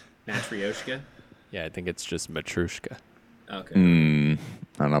in there. Matryoshka? Yeah, I think it's just Matrushka. Okay. I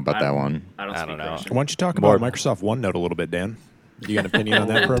don't know about that one. I don't know. Why don't you talk about Microsoft OneNote a little bit, Dan? You got an opinion on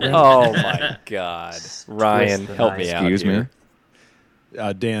that program? Oh, my God. Ryan, help me out. Excuse me?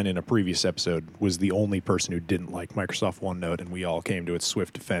 Dan, in a previous episode, was the only person who didn't like Microsoft OneNote, and we all came to its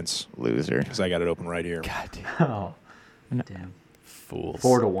swift defense. Loser. Because I got it open right here. God damn. Oh, damn. Fools.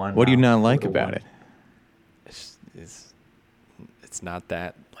 4-1. What do you not like about it? It's not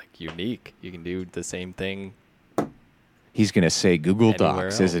that unique. You can do the same thing. He's going to say Google Anywhere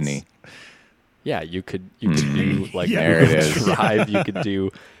Docs, else. isn't he? Yeah, you could do There it is. Drive. You could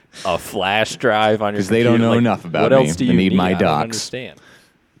do a flash drive on your computer. Because they don't know enough about what me. else do They you need my I don't docs. understand.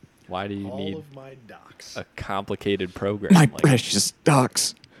 Why do you need of my docs. a complicated program? My precious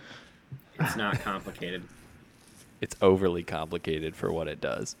docs. It's not complicated. It's overly complicated for what it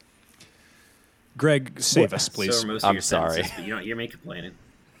does. Greg, save us, please. So are most of I'm your sorry. sentences, but you're making complaining.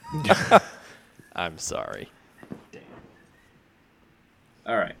 I'm sorry.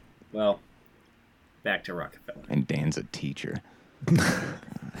 All right. Well, back to Rockefeller. And Dan's a teacher.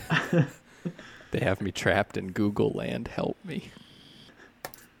 They have me trapped in Google land. Help me.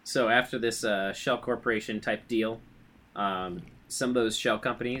 So after this shell corporation type deal, some of those shell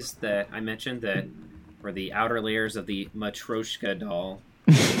companies that I mentioned that were the outer layers of the Matryoshka doll,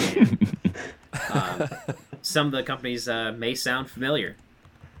 some of the companies may sound familiar,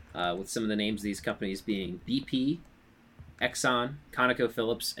 with some of the names of these companies being BP, Exxon,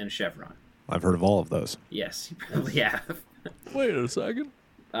 ConocoPhillips, and Chevron. I've heard of all of those. Yes, you probably have. Wait a second.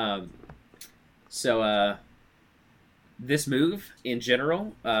 So this move, in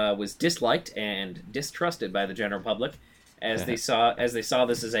general, was disliked and distrusted by the general public, as they saw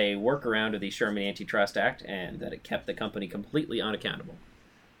this as a workaround of the Sherman Antitrust Act, and that it kept the company completely unaccountable.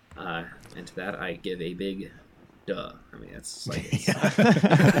 And to that, I give a big duh. I mean, it's like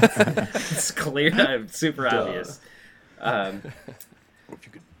it's clear, super obvious.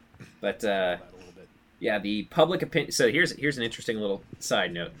 But yeah, the public opinion. So here's an interesting little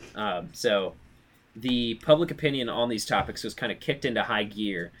side note. So the public opinion on these topics was kind of kicked into high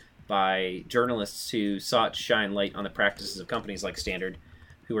gear by journalists who sought to shine light on the practices of companies like Standard,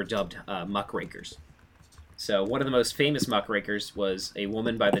 who were dubbed muckrakers. So one of the most famous muckrakers was a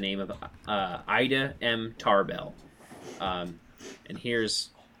woman by the name of Ida M. Tarbell. And here's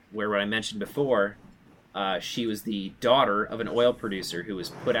where what I mentioned before, she was the daughter of an oil producer who was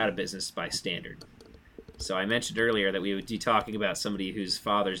put out of business by Standard. So I mentioned earlier that we would be talking about somebody whose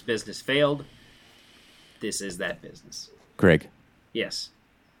father's business failed. This is that business. Greg. Yes.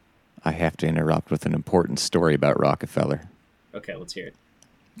 I have to interrupt with an important story about Rockefeller. Okay, let's hear it.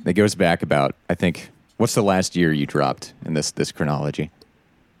 It goes back about, I think, what's the last year you dropped in this chronology?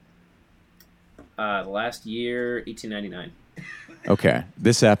 The last year, 1899. Okay,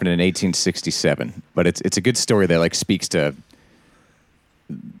 this happened in 1867, but it's a good story that like speaks to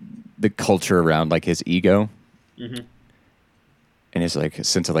the culture around like his ego and his like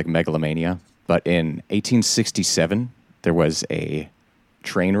sense of like megalomania. But in 1867, there was a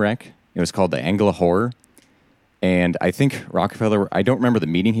train wreck. It was called the Angela Horror, and I think Rockefeller. I don't remember the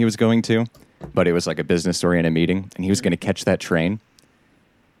meeting he was going to, but it was like a business-oriented meeting, and he was going to catch that train.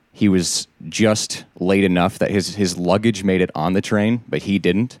 He was just late enough that his luggage made it on the train, but he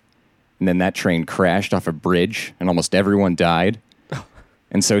didn't. And then that train crashed off a bridge, and almost everyone died.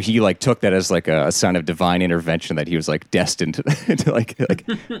 And so he like took that as like a sign of divine intervention that he was like destined to like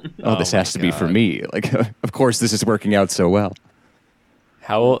this has to be for me. Like, of course, this is working out so well.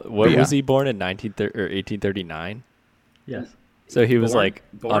 What was he born in 1839? Yes. So he was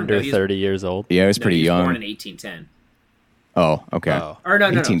under 30 years old. Yeah, he was pretty young. Born in 1810. Oh, okay. Or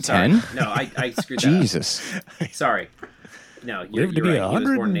no, 1810? No, I screwed that Jesus. up. Sorry. No, you're right. He was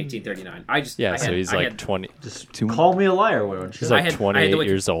born in 1839. So he's like 20. Just call me a liar, won't you? He's like 28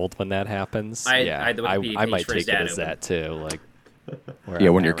 years old when that happens. I might take it as that too. Like,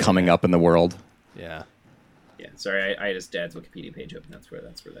 when you're coming up in the world. Yeah. Yeah, sorry, I had his dad's Wikipedia page open. That's where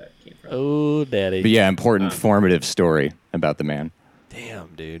that came from. Oh, daddy. But yeah, important, formative story about the man.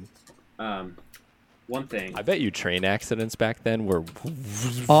 Damn, dude. One thing. I bet you train accidents back then were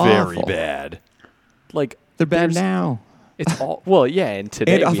very Awful. bad. Like, they're bad now. It's all and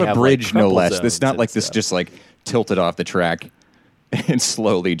today and off we a have, bridge, like, no less. zones It's not and like this stuff. just like tilted off the track and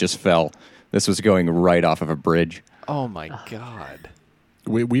slowly just fell. This was going right off of a bridge. Oh my god.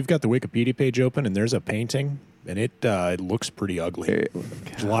 We've got the Wikipedia page open, and there's a painting, and it looks pretty ugly.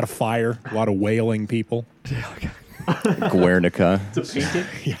 There's a lot of fire, a lot of wailing people. Guernica. It's a painting?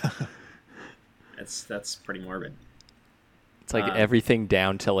 Yeah. That's pretty morbid. It's like everything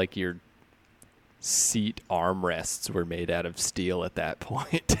down to like your seat armrests were made out of steel at that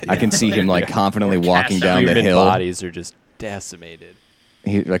point. I can see him like confidently walking down the Human hill. bodies are just decimated.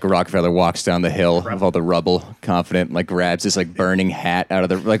 He, like Rockefeller walks down the hill of all the rubble, confident, like grabs this like burning hat out of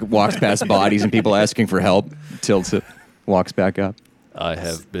the, like walks past bodies and people asking for help, tilts it, walks back up. I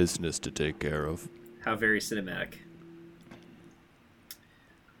have business to take care of. How very cinematic.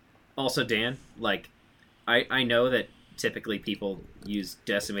 Also, Dan, like, I know that typically people use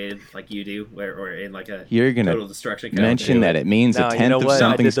decimated like you do, or in like a You're gonna total destruction kind mention of that it means No, a you tenth know of what?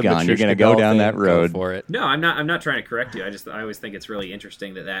 something's I did the gone. You're Patricia gonna go Bell down thing. that road. Go for it. No, I'm not trying to correct you. I always think it's really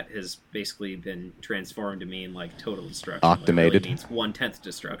interesting that has basically been transformed to mean like total destruction. Octamated. Like, it really means 1/10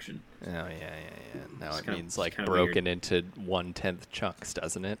 destruction. Oh yeah. Now It's it kinda- means like it's kinda broken into 1/10 chunks,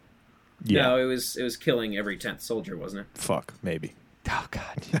 doesn't it? Yeah. No, it was killing every 10th soldier, wasn't it? Fuck, maybe. Oh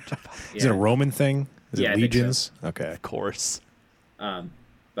god. Is it a Roman thing? Is Yeah, I it think so. legions? Okay. Of course.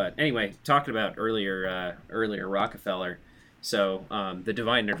 But anyway, talking about earlier Rockefeller. So the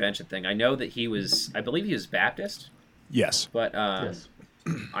divine intervention thing. I know that I believe he was Baptist, Yes. but Yes.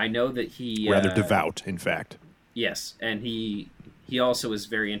 I know that he Rather devout, in fact. Yes, and he also was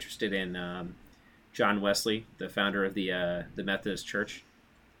very interested in John Wesley, the founder of the Methodist Church.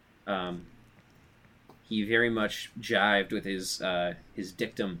 He very much jived with his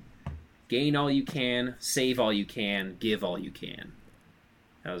dictum: gain all you can, save all you can, give all you can.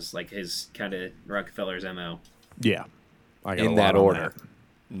 That was like his kind of Rockefeller's MO. Yeah. I got In a that lot on order.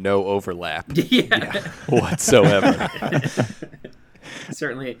 No overlap Yeah. whatsoever.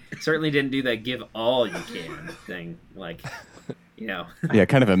 certainly didn't do that give all you can thing. Like, you know. Yeah,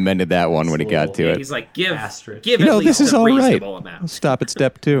 kind of amended that one when he got to Yeah, it. he's like, give Asterisk. at You know, least this is a all right. reasonable I'll amount. stop at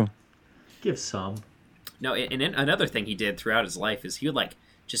step 2. Give some. No, and another thing he did throughout his life is he would like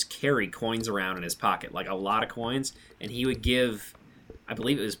just carry coins around in his pocket, like a lot of coins, and he would give, I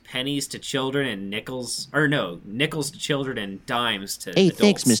believe it was pennies to children and nickels to children and dimes to Hey, adults.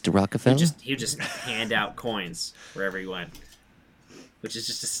 thanks, Mr. Rockefeller. He would just hand out coins wherever he went, which is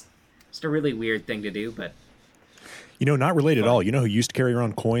just a really weird thing to do, but Not related at all. You know who used to carry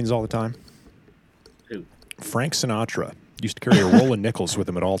around coins all the time? who? Frank Sinatra used to carry a roll of nickels with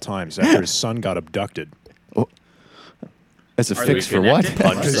him at all times after his son got abducted. As a Are fix they for what? connected?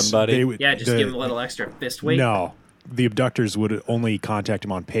 Punch somebody. Yeah, just give him a little extra fist weight. No. The abductors would only contact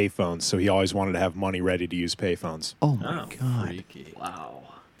him on payphones, so he always wanted to have money ready to use payphones. Oh my Oh. god! Freaky. Wow,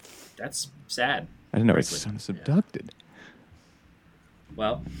 that's sad. I didn't know his frankly. son was abducted.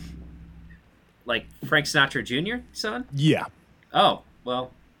 Well, like Frank Sinatra Jr. son? Yeah. Oh,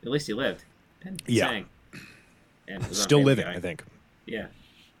 well, at least he lived. And Yeah. sang. And was on Still Family living, Guy. I think. Yeah.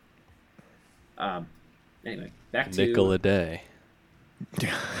 Anyway, back to Nickel a day.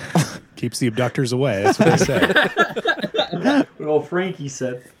 Keeps the abductors away. That's what they say. What old Frankie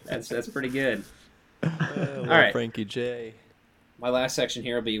said. That's pretty good. All right. Frankie J. My last section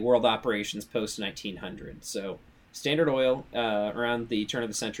here will be world operations post 1900. So, Standard Oil, around the turn of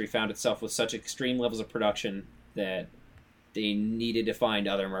the century, found itself with such extreme levels of production that they needed to find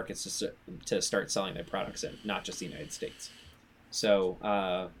other markets to start selling their products in, not just the United States.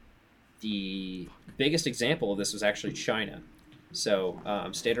 So, the biggest example of this was actually China. So,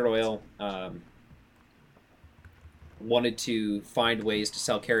 Standard Oil wanted to find ways to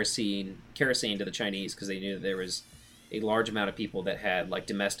sell kerosene to the Chinese because they knew that there was a large amount of people that had like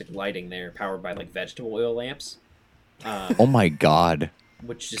domestic lighting there powered by like vegetable oil lamps, Oh my god!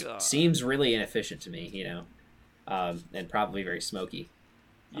 which just seems really inefficient to me, and probably very smoky.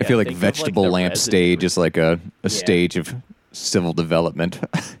 I feel like think of, like, vegetable the lamp residue. stage is like a stage of civil development.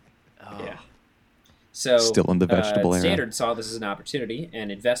 Yeah. So Still in the vegetable era. Standard saw this as an opportunity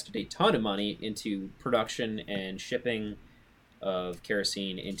and invested a ton of money into production and shipping of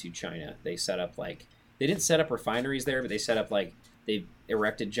kerosene into China. They set up they didn't set up refineries there, but they set up they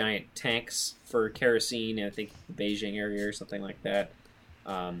erected giant tanks for kerosene in I think the Beijing area or something like that.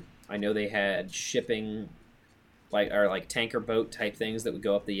 I know they had shipping like tanker boat type things that would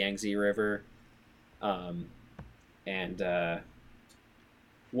go up the Yangtze River.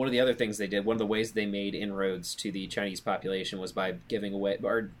 One of the other things they did, one of the ways they made inroads to the Chinese population was by giving away,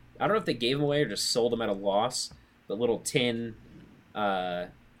 or I don't know if they gave them away or just sold them at a loss, but little tin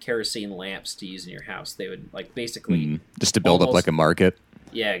kerosene lamps to use in your house. They would basically Just to build up like a market.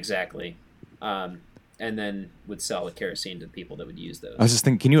 Yeah, exactly. And then would sell the kerosene to the people that would use those. I was just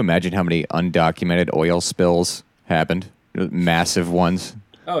thinking, can you imagine how many undocumented oil spills happened? Massive ones.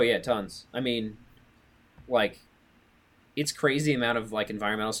 Oh yeah, tons. I mean, it's crazy amount of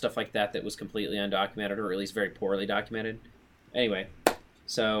environmental stuff like that was completely undocumented or at least very poorly documented. Anyway,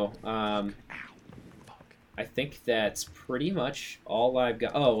 so I think that's pretty much all I've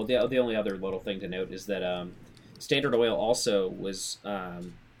got. Oh, well, the only other little thing to note is that Standard Oil also was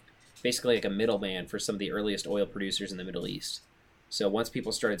basically like a middleman for some of the earliest oil producers in the Middle East. So once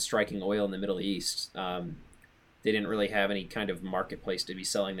people started striking oil in the Middle East, they didn't really have any kind of marketplace to be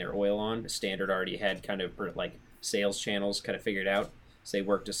selling their oil on. Standard already had kind of sales channels kind of figured out, so they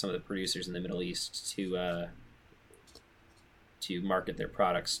worked with some of the producers in the Middle East to market their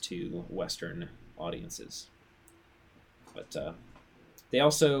products to Western audiences. But they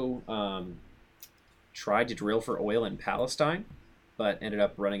also tried to drill for oil in Palestine, but ended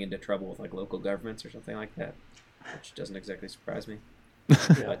up running into trouble with local governments or something like that, which doesn't exactly surprise me.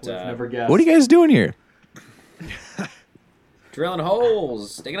 But Never guessed. What are you guys doing here? drilling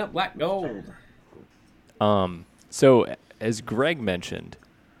holes, digging up black gold. So as Greg mentioned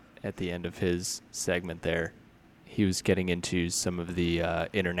at the end of his segment there, he was getting into some of the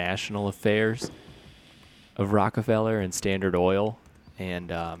international affairs of Rockefeller and Standard Oil.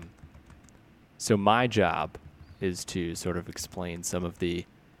 And so my job is to sort of explain some of the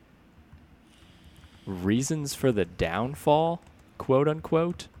reasons for the downfall, quote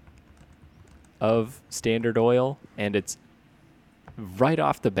unquote, of Standard Oil. And it's right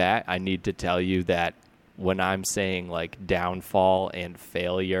off the bat, I need to tell you that when I'm saying downfall and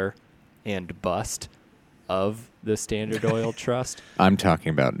failure and bust of the Standard Oil Trust, I'm talking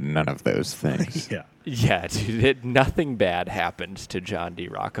about none of those things. Yeah. yeah, dude, nothing bad happened to John D.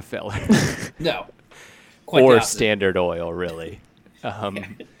 Rockefeller No. Quite or the opposite. Standard Oil, really.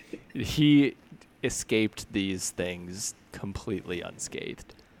 He escaped these things completely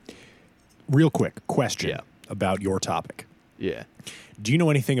unscathed. Real quick question Yeah. about your topic. Yeah. Do you know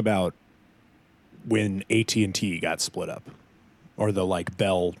anything about when AT&T got split up or the like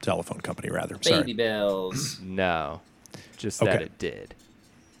Bell telephone company, rather. Sorry. Baby bells. No, just that Okay. it did.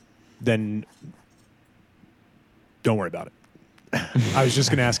 Then don't worry about it. I was just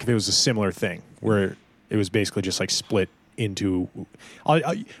going to ask if it was a similar thing where it was basically just like split into. Why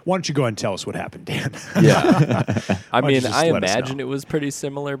don't you go ahead and tell us what happened, Dan? Yeah. I Why don't you mean, just I let us imagine know? it was pretty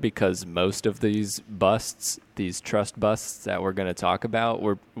similar because most of these busts, these trust busts that we're going to talk about,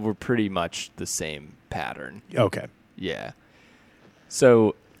 were pretty much the same pattern. Okay. Yeah.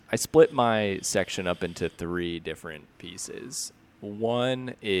 So I split my section up into 3 different pieces.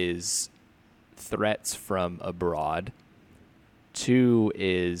 One is threats from abroad. 2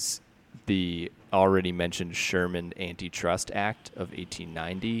 is the already mentioned Sherman Antitrust Act of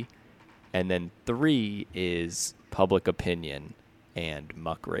 1890. And then 3 is public opinion and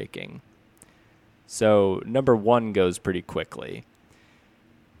muckraking. So number 1 goes pretty quickly.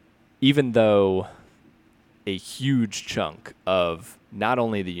 Even though a huge chunk of not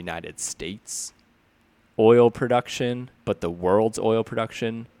only the United States oil production, but the world's oil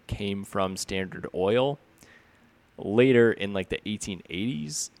production came from Standard Oil, later in like the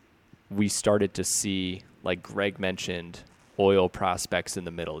 1880s, we started to see, like Greg mentioned, oil prospects in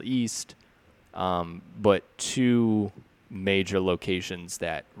the Middle East. But 2 major locations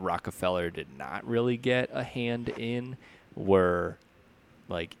that Rockefeller did not really get a hand in were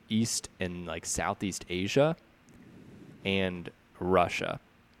like East and like Southeast Asia and Russia.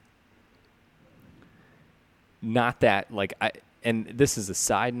 Not that like and this is a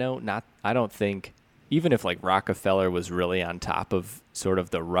side note, I don't think, even if like Rockefeller was really on top of sort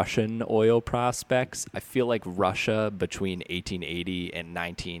of the Russian oil prospects, I feel like Russia between 1880 and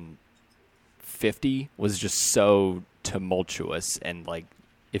 1950 was just so tumultuous, and like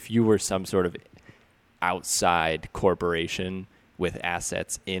if you were some sort of outside corporation with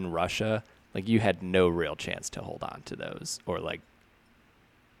assets in Russia, like you had no real chance to hold on to those or like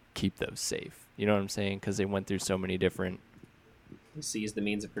keep those safe. You know what I'm saying? Because they went through so many different. Seize the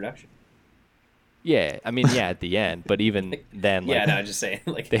means of production. Yeah, I mean, yeah, at the end, but even then, like, Yeah, no, I'm just saying.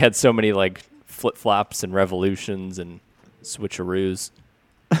 Like, they had so many like flip flops and revolutions and switcheroos.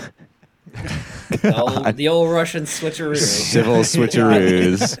 the old Russian switcheroo. Civil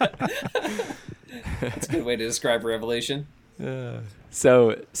switcheroos. That's a good way to describe revolution.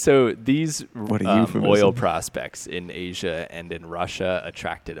 So these What a euphemism. oil prospects in Asia and in Russia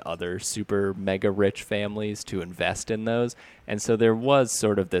attracted other super mega rich families to invest in those, and so there was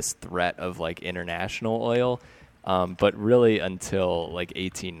sort of this threat of like international oil, but really until like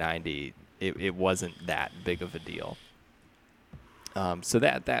 1890, it wasn't that big of a deal. So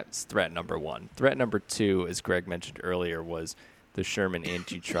that's threat number 1. Threat number 2, as Greg mentioned earlier, was the Sherman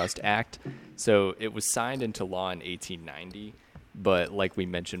Antitrust Act. So it was signed into law in 1890, but like we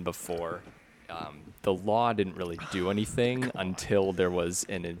mentioned before, the law didn't really do anything until there was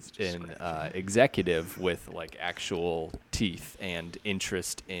an executive with like actual teeth and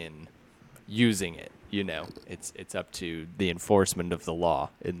interest in using it. You know, it's up to the enforcement of the law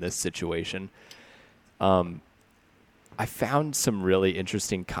in this situation. I found some really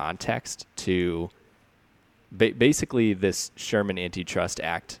interesting context to basically this Sherman Antitrust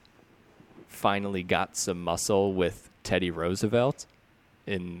Act finally got some muscle with Teddy Roosevelt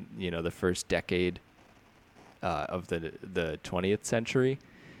in, you know, the first decade of the 20th century.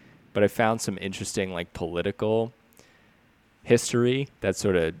 But I found some interesting like political history that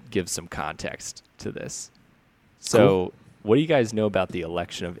sort of gives some context to this. So Cool. What do you guys know about the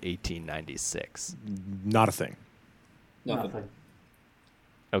election of 1896? Not a thing. Nothing.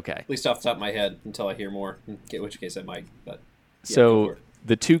 Okay. At least off the top of my head until I hear more. In which case I might. But yeah, go So for it.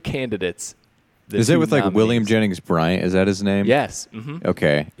 the 2 candidates. Is it with like William Jennings Bryan? Is that his name? Yes. Mm-hmm.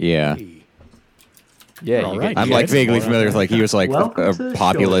 Okay. Yeah. Yeah. All you right. get- I'm like vaguely familiar with like he was like Welcome a to the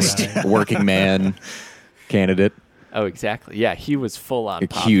populist show, working man candidate, Oh, exactly. Yeah, he was full on.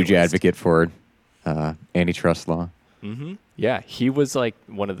 a huge advocate for antitrust law. Mm-hmm. Yeah, he was like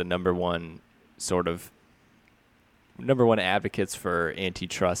one of the number one advocates for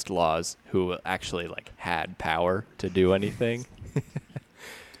antitrust laws who actually like had power to do anything.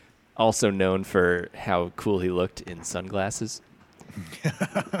 Also known for how cool he looked in sunglasses.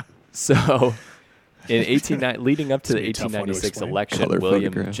 So, leading up to the It's gonna be a tough one to 1896 explain. election, Color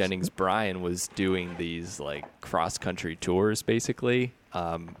William photographs. Jennings Bryan was doing these like cross-country tours, basically,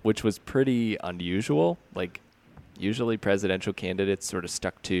 which was pretty unusual. Like, usually presidential candidates sort of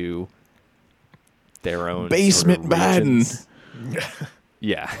stuck to their own Basement sort of Biden. regions.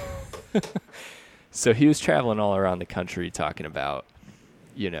 Yeah. So he was traveling all around the country talking about,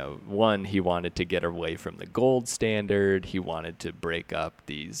 you know, one, he wanted to get away from the gold standard. He wanted to break up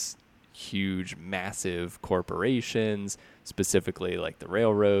these huge, massive corporations, specifically like the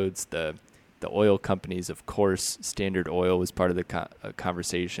railroads, the oil companies. Of course, Standard Oil was part of the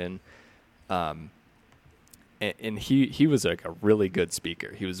conversation. And he was like a really good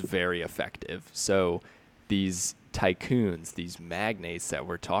speaker. He was very effective. So these tycoons, these magnates that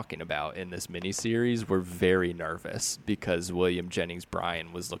we're talking about in this miniseries were very nervous because William Jennings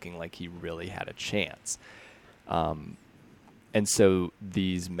Bryan was looking like he really had a chance. And so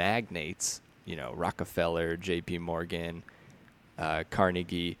these magnates, Rockefeller, J.P. Morgan,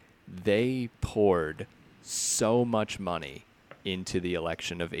 Carnegie, they poured so much money into the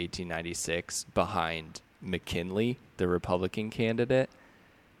election of 1896 behind McKinley, the Republican candidate,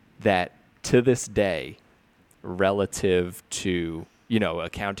 that to this day, relative to,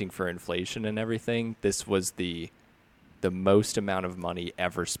 accounting for inflation and everything, this was the most amount of money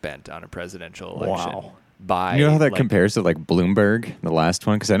ever spent on a presidential election. Wow. By, You know how that compares to like Bloomberg, the last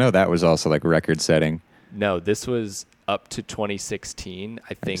one? Because I know that was also like record setting. No, this was up to 2016.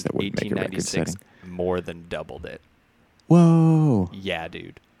 I think that wouldn't make it 1896 record-setting. more than doubled it. Whoa. Yeah,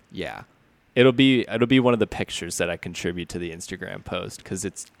 dude. Yeah. It'll be one of the pictures that I contribute to the Instagram post because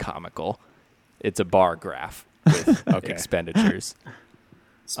it's comical. It's a bar graph with expenditures.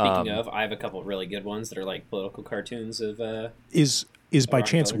 Speaking of, I have a couple of really good ones that are like political cartoons of. Is by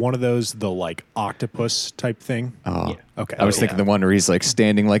chance Rockefeller. one of those the like octopus type thing? Oh. Yeah. Okay. I was thinking the one where he's like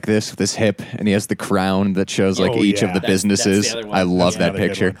standing like this with his hip and he has the crown that shows like each of the That's the businesses. other one. I love Yeah. that Another good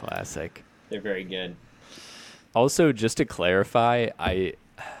picture. one. Classic. They're very good. Also, just to clarify, I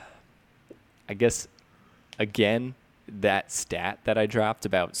guess, again, that stat that I dropped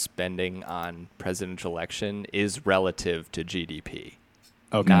about spending on presidential election is relative to GDP.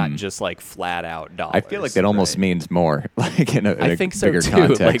 Okay. Not just like flat out dollars. I feel like that almost right? means more, like in a I think so bigger too.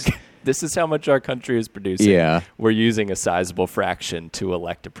 context. Like, this is how much our country is producing. Yeah. We're using a sizable fraction to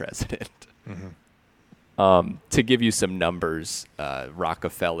elect a president. To give you some numbers,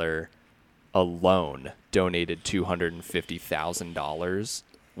 Rockefeller alone donated $250,000,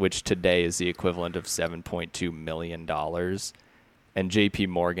 which today is the equivalent of $7.2 million. And J.P.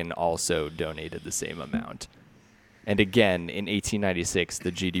 Morgan also donated the same amount. And again, in 1896,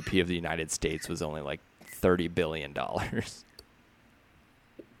 the GDP of the United States was only like $30 billion.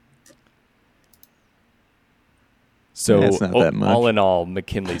 So That's not that much. all in all,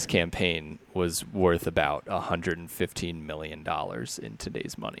 McKinley's campaign was worth about $115 million in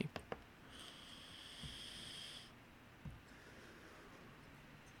today's money.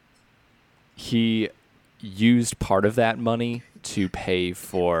 He used part of that money to pay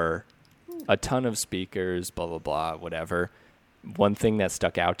for a ton of speakers, blah, blah, blah, whatever. One thing that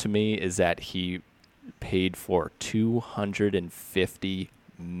stuck out to me is that he paid for 250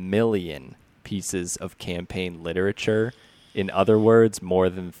 million pieces of campaign literature. In other words,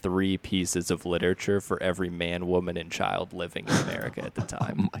 more than 3 pieces of literature for every man, woman, and child living in America at the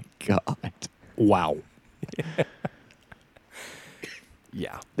time. Oh my God. Wow.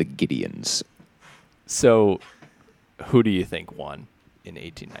 Yeah. The Gideons. So, who do you think won in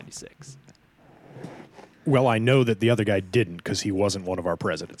 1896? Well, I know that the other guy didn't because he wasn't one of our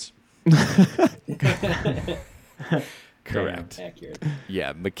presidents. Correct. Accurate.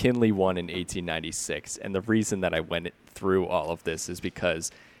 Yeah, McKinley won in 1896, and the reason that I went through all of this is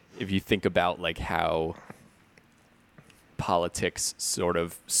because if you think about like how politics sort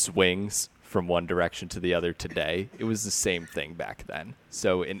of swings from one direction to the other today, it was the same thing back then.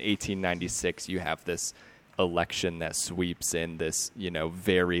 So in 1896, you have this election that sweeps in this,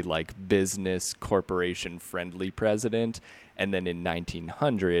 very like business corporation friendly president. And then in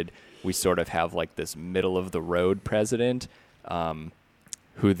 1900, we sort of have like this middle of the road president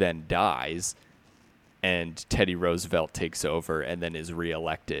who then dies, and Teddy Roosevelt takes over and then is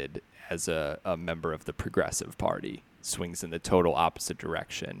reelected as a member of the Progressive Party, swings in the total opposite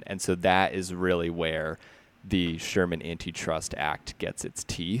direction. And so that is really where the Sherman Antitrust Act gets its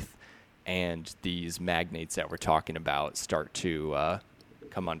teeth, and these magnates that we're talking about start to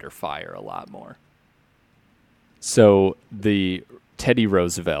come under fire a lot more. So the Teddy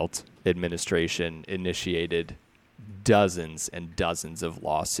Roosevelt administration initiated dozens and dozens of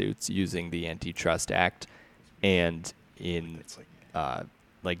lawsuits using the Antitrust Act, and in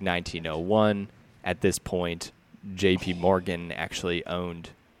like 1901, at this point, J.P. Morgan actually owned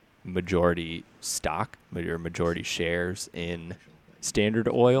majority stock, or majority shares in Standard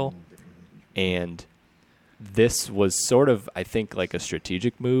Oil, and this was sort of, I think, like a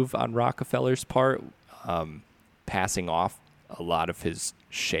strategic move on Rockefeller's part, passing off a lot of his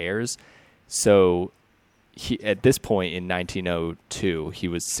shares. So he, at this point in 1902, he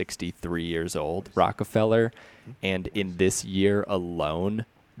was 63 years old, Rockefeller, and in this year alone,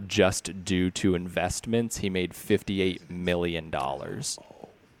 just due to investments, he made $58 million.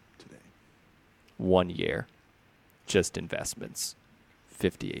 1 year. Just investments.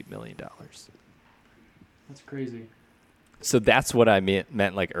 $58 million. That's crazy. So that's what I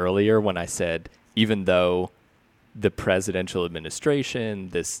meant like earlier when I said, even though the presidential administration,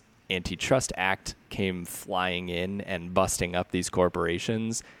 this antitrust act came flying in and busting up these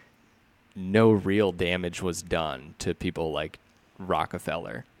corporations, no real damage was done to people like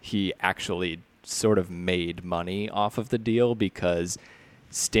Rockefeller. He actually sort of made money off of the deal because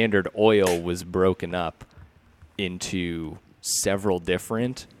Standard Oil was broken up into several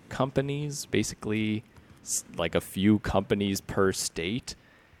different companies, basically like a few companies per state.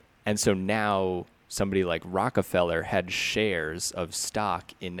 And so now somebody like Rockefeller had shares of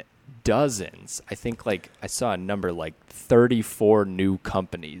stock in dozens. I think like I saw a number like 34 new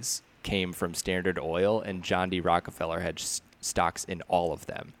companies came from Standard Oil, and John D. Rockefeller had stocks in all of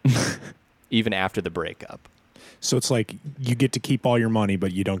them, even after the breakup. So it's like you get to keep all your money,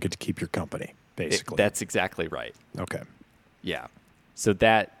 but you don't get to keep your company, basically. That's exactly right. Okay. Yeah. So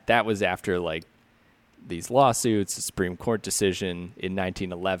that was after like these lawsuits, a Supreme Court decision in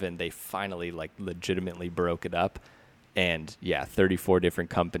 1911. They finally like legitimately broke it up, and 34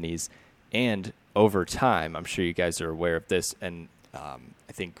 different companies. And over time, I'm sure you guys are aware of this, and I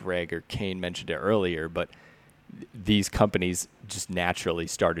think Greg or Kane mentioned it earlier, but these companies just naturally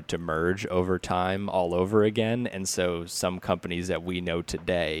started to merge over time all over again. And so some companies that we know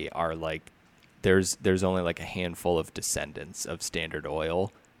today are like, there's only like a handful of descendants of Standard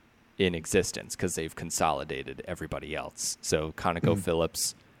Oil in existence because they've consolidated everybody else. So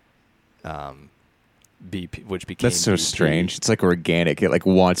ConocoPhillips, BP, which became That's so BP. strange. It's like organic. It like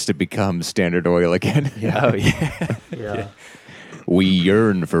wants to become Standard Oil again. Yeah. Oh, yeah. Yeah. We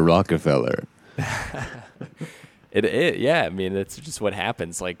yearn for Rockefeller. Yeah, I mean, it's just what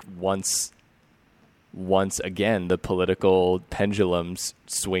happens. Like once again, the political pendulum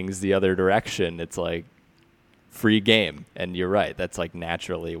swings the other direction. It's like free game. And you're right. That's like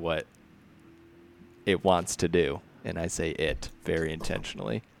naturally what it wants to do. And I say it very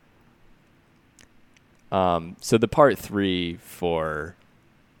intentionally. So the part 3 for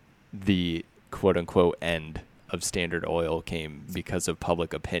the quote unquote end of Standard Oil came because of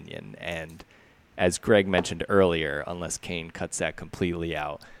public opinion. And as Greg mentioned earlier, unless Kane cuts that completely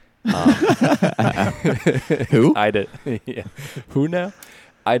out. Who? Who now?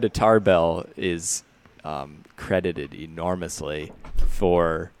 Ida Tarbell is credited enormously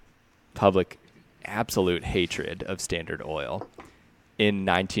for public absolute hatred of Standard Oil. In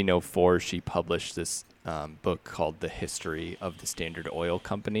 1904, she published this book called The History of the Standard Oil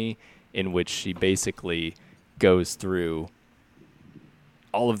Company, in which she basically goes through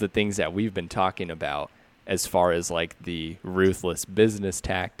all of the things that we've been talking about as far as like the ruthless business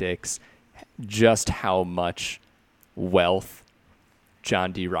tactics, just how much wealth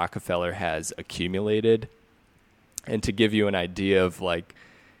John D. Rockefeller has accumulated. And to give you an idea of like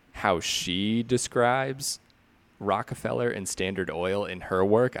how she describes Rockefeller and Standard Oil in her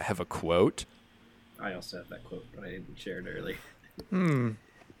work, I have a quote. I also have that quote, but I didn't share it early.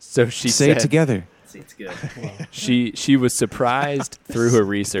 So she Say said, it together. See, it's good. She was surprised through her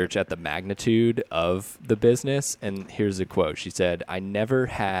research at the magnitude of the business. And here's a quote. She said, "I never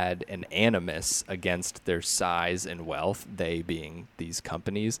had an animus against their size and wealth," they being these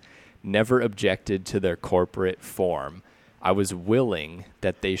companies, "never objected to their corporate form. I was willing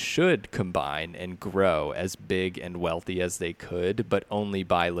that they should combine and grow as big and wealthy as they could, but only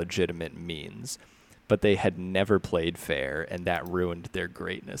by legitimate means. But they had never played fair, and that ruined their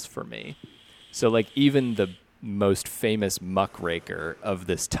greatness for me." So, like, even the most famous muckraker of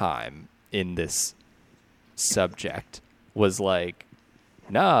this time in this subject was like,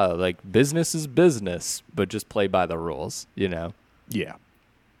 nah, like, business is business, but just play by the rules, you know? Yeah.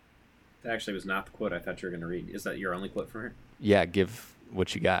 That actually was not the quote I thought you were going to read. Is that your only quote from her? Yeah, give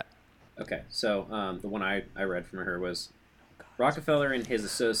what you got. Okay, so the one I read from her was, Rockefeller and his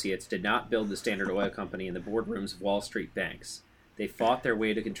associates did not build the Standard Oil Company in the boardrooms of Wall Street banks. They fought their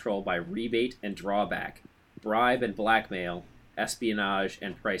way to control by rebate and drawback, bribe and blackmail, espionage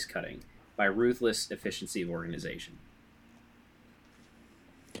and price cutting, by ruthless efficiency of organization.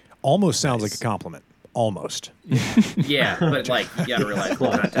 Almost sounds like a compliment. Almost. Yeah, but like you got to realize the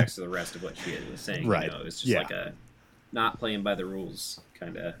context of the rest of what she was saying. Right. You know, it's just like a not playing by the rules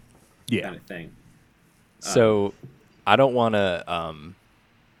kind of thing. So I don't want to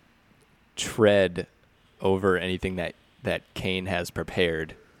tread over anything that Kane has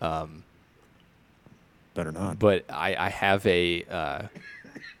prepared. Better not. But I have a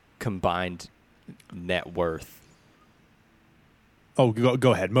combined net worth Oh,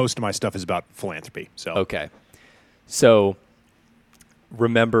 go ahead. Most of my stuff is about philanthropy. So Okay. So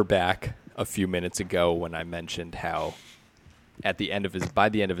remember back a few minutes ago when I mentioned how by the end of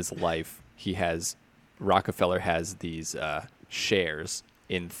his life, Rockefeller has these shares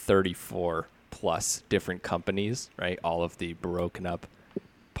in 34 plus different companies, right? All of the broken up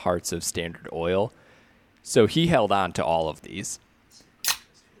parts of Standard Oil. So he held on to all of these.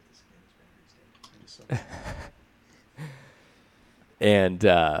 And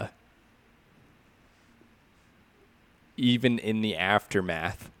even in the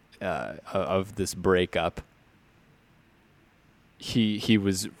aftermath of this breakup, he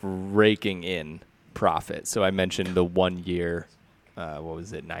was raking in profit. So I mentioned the 1 year,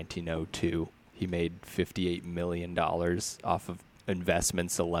 1902, he made $58 million off of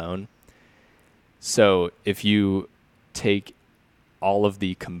investments alone. So if you take all of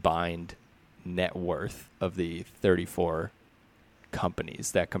the combined net worth of the 34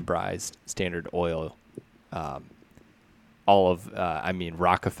 companies that comprised Standard Oil,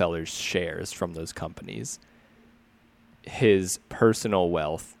 Rockefeller's shares from those companies, his personal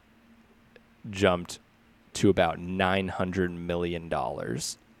wealth jumped to about $900 million.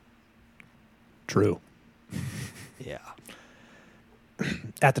 True. Yeah.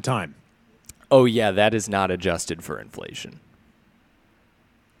 At the time. Oh, yeah, that is not adjusted for inflation.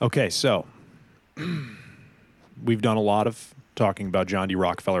 Okay, so we've done a lot of talking about John D.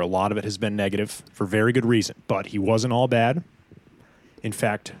 Rockefeller. A lot of it has been negative for very good reason, but he wasn't all bad. In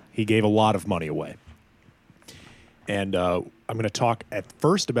fact, he gave a lot of money away. And I'm going to talk at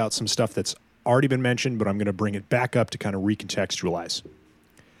first about some stuff that's already been mentioned, but I'm going to bring it back up to kind of recontextualize.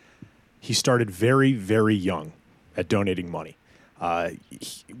 He started very, very young at donating money.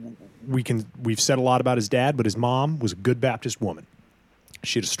 We've said a lot about his dad, but his mom was a good Baptist woman.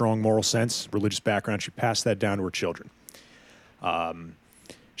 She had a strong moral sense, religious background. She passed that down to her children.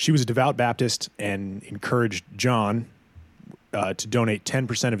 She was a devout Baptist and encouraged John to donate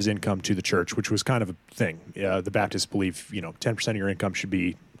 10% of his income to the church, which was kind of a thing. The Baptists believe, 10% of your income should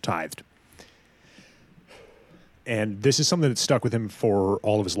be tithed. And this is something that stuck with him for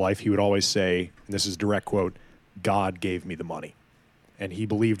all of his life. He would always say, and this is a direct quote, "God gave me the money." And he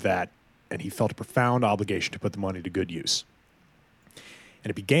believed that, and he felt a profound obligation to put the money to good use. And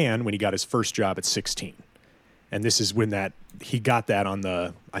it began when he got his first job at 16. And this is when he got that on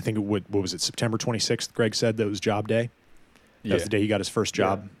what was it, September 26th, Greg said that was job day? That was the day he got his first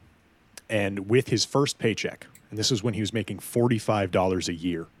job. Yeah. And with his first paycheck, and this was when he was making $45 a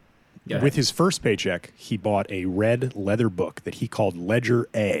year. Yeah. With his first paycheck, he bought a red leather book that he called Ledger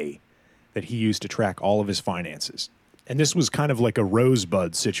A that he used to track all of his finances. And this was kind of like a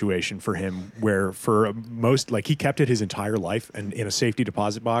rosebud situation for him where for most, he kept it his entire life and in a safety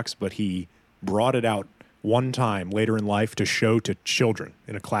deposit box, but he brought it out one time later in life to show to children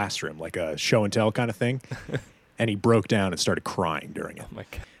in a classroom, like a show and tell kind of thing. And he broke down and started crying during it. Oh my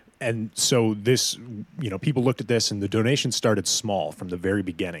God. And so this, people looked at this and the donations started small from the very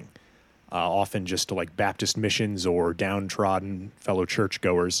beginning, often just to Baptist missions or downtrodden fellow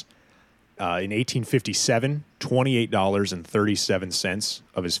churchgoers. In 1857, $28.37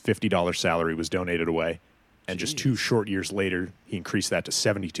 of his $50 salary was donated away. And just 2 short years later, he increased that to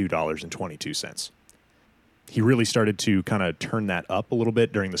 $72.22. He really started to kind of turn that up a little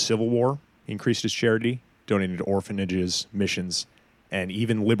bit during the Civil War. He increased his charity, donating to orphanages, missions, and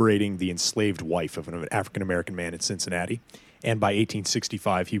even liberating the enslaved wife of an African-American man in Cincinnati. And by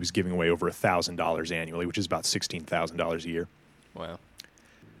 1865, he was giving away over $1,000 annually, which is about $16,000 a year. Wow.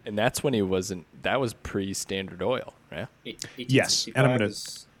 And that's when that was pre-Standard Oil, right? Yes. And I'm going to...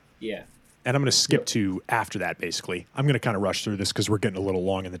 Yeah. And I'm going to skip to after that, basically. I'm going to kind of rush through this because we're getting a little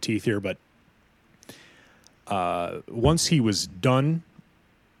long in the teeth here. But once he was done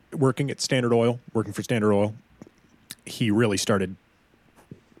working for Standard Oil, he really started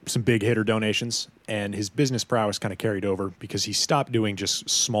some big hitter donations. And his business prowess kind of carried over because he stopped doing just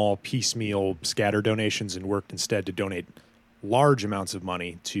small piecemeal scatter donations and worked instead to donate large amounts of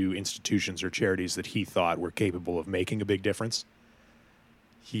money to institutions or charities that he thought were capable of making a big difference.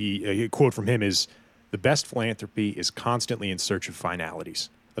 A quote from him is, "The best philanthropy is constantly in search of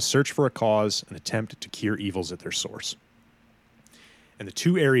finalities, a search for a cause, an attempt to cure evils at their source." And the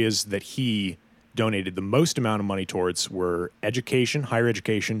 2 areas that he donated the most amount of money towards were education, higher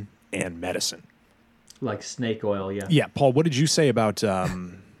education, and medicine. Like snake oil, yeah. Yeah, Paul, what did you say about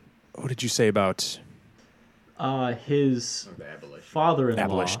his father-in-law?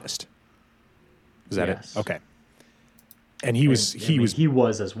 Abolitionist. Is that Yes. it? Okay. And he was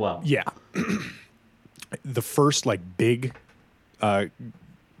as well. Yeah. The first big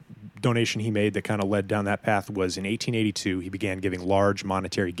donation he made that kind of led down that path was in 1882, he began giving large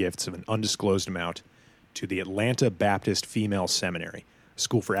monetary gifts of an undisclosed amount to the Atlanta Baptist Female Seminary, a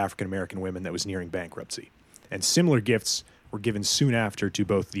school for African American women that was nearing bankruptcy. And similar gifts were given soon after to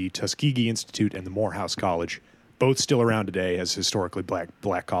both the Tuskegee Institute and the Morehouse College, both still around today as historically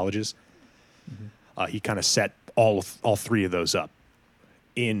black colleges. He kind of set all three of those up.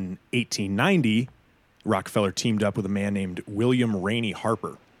 In 1890, Rockefeller teamed up with a man named William Rainey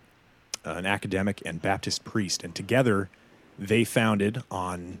Harper, an academic and Baptist priest, and together they founded,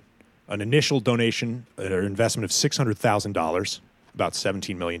 on an initial donation or investment of $600,000, about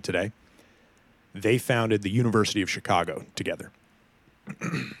 $17 million today, they founded the University of Chicago together.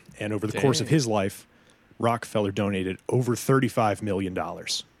 And over the course of his life, Rockefeller donated over $35 million,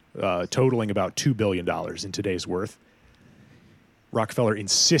 totaling about $2 billion in today's worth. Rockefeller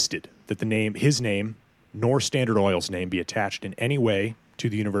insisted that his name, nor Standard Oil's name, be attached in any way to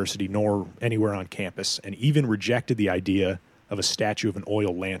the university nor anywhere on campus, and even rejected the idea of a statue of an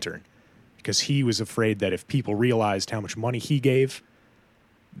oil lantern because he was afraid that if people realized how much money he gave,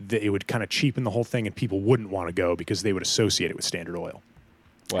 that it would kind of cheapen the whole thing and people wouldn't want to go because they would associate it with Standard Oil.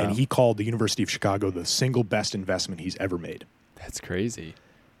 Wow. And he called the University of Chicago the single best investment he's ever made. That's crazy.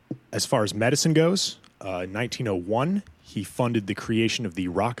 As far as medicine goes, in 1901, he funded the creation of the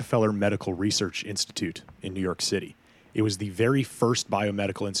Rockefeller Medical Research Institute in New York City. It was the very first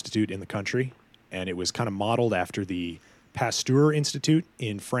biomedical institute in the country, and it was kind of modeled after the Pasteur Institute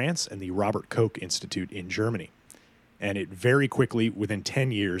in France and the Robert Koch Institute in Germany. And it very quickly, within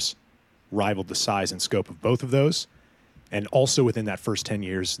 10 years, rivaled the size and scope of both of those. And also within that first 10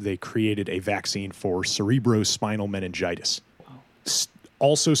 years, they created a vaccine for cerebrospinal meningitis.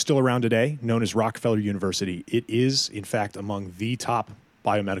 Also still around today, known as Rockefeller University, it is, in fact, among the top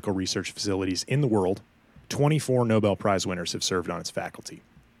biomedical research facilities in the world. 24 Nobel Prize winners have served on its faculty.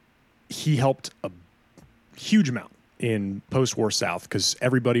 He helped a huge amount in post-war South because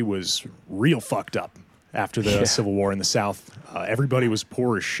everybody was real fucked up after the Civil War in the South. Everybody was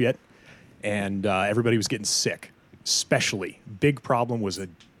poor as shit, and everybody was getting sick. Especially, big problem was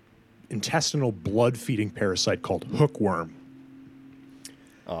an intestinal blood-feeding parasite called hookworm.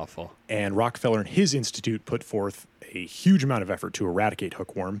 Awful. And Rockefeller and his institute put forth a huge amount of effort to eradicate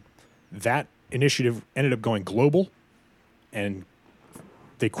hookworm. That initiative ended up going global, and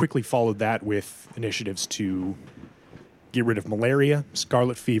they quickly followed that with initiatives to get rid of malaria,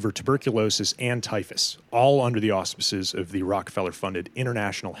 scarlet fever, tuberculosis, and typhus, all under the auspices of the Rockefeller-funded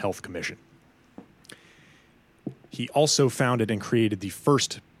International Health Commission. He also founded and created the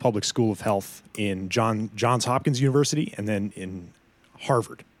first public school of health in Johns Hopkins University and then in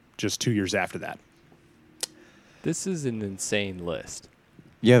Harvard just 2 years after that. This is an insane list.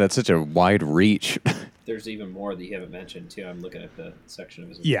 Yeah, that's such a wide reach. There's even more that you haven't mentioned, too. I'm looking at the section of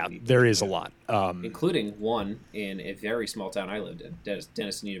his... Yeah, there is a lot. Including one in a very small town I lived in,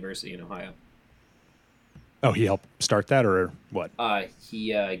 Denison University in Ohio. Oh, he helped start that, or what?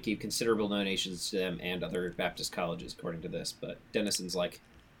 He gave considerable donations to them and other Baptist colleges, according to this. But Denison's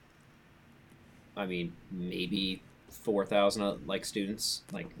maybe 4,000 students,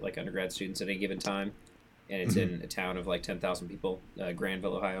 like undergrad students at any given time, and it's in a town of 10,000 people,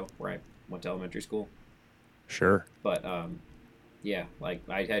 Granville, Ohio, where I went to elementary school. Sure. But I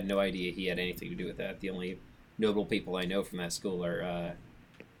had no idea he had anything to do with that. The only notable people I know from that school are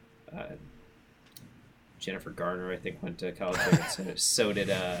Jennifer Garner, I think, went to college there. So did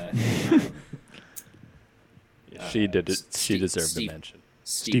she did it. She deserved a mention.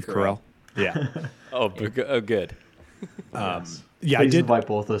 Steve Carell. Yeah. Good. Yeah, Please I did invite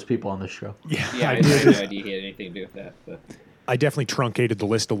both those people on the show. Yeah, I had no idea he had anything to do with that. But I definitely truncated the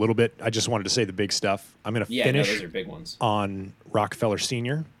list a little bit. I just wanted to say the big stuff. I'm going to finish those are big ones. On Rockefeller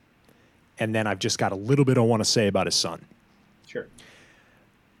Sr., and then I've just got a little bit I want to say about his son. Sure.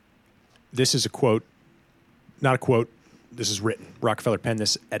 This is a quote. Not a quote. This is written. Rockefeller penned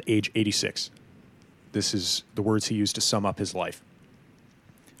this at age 86. This is the words he used to sum up his life.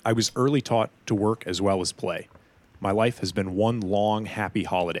 I was early taught to work as well as play. My life has been one long, happy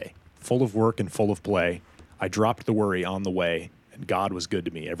holiday, full of work and full of play. I dropped the worry on the way, and God was good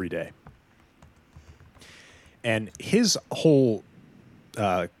to me every day. And his whole,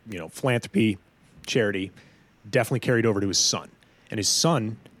 philanthropy, charity, definitely carried over to his son. And his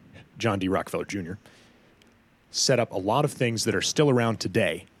son, John D. Rockefeller Jr., set up a lot of things that are still around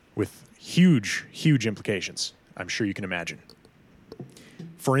today with huge, huge implications, I'm sure you can imagine.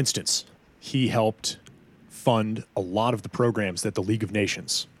 For instance, he helped fund a lot of the programs that the League of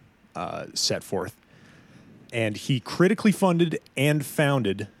Nations set forth. And he critically funded and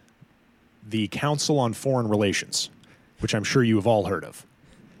founded the Council on Foreign Relations, which I'm sure you have all heard of.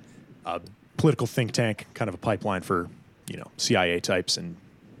 a political think tank, kind of a pipeline for, CIA types. And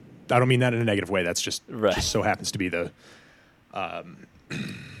I don't mean that in a negative way. That's just so happens to be the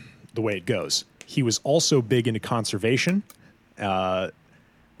way it goes. He was also big into conservation.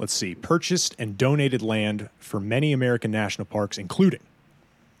 Purchased and donated land for many American national parks, including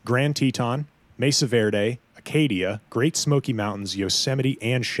Grand Teton, Mesa Verde, Acadia, Great Smoky Mountains, Yosemite,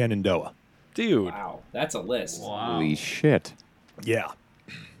 and Shenandoah. Dude. Wow, that's a list. Wow. Holy shit. Yeah.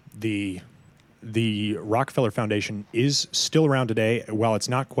 The Rockefeller Foundation is still around today. While it's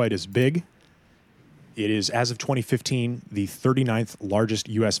not quite as big, it is, as of 2015, the 39th largest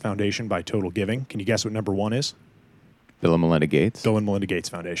U.S. foundation by total giving. Can you guess what number 1 is? Bill and Melinda Gates. Bill and Melinda Gates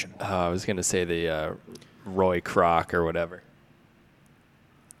Foundation. I was going to say the Roy Kroc or whatever.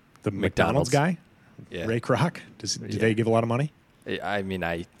 The McDonald's guy? Yeah. Ray Kroc? Do they give a lot of money? I mean,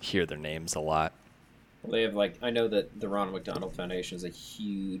 I hear their names a lot. Well, they have I know that the Ronald McDonald Foundation is a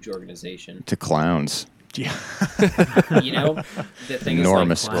huge organization. To clowns. Yeah. The thing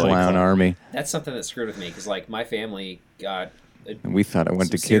Enormous is, clown army. That's something that screwed with me because my family got. We thought it went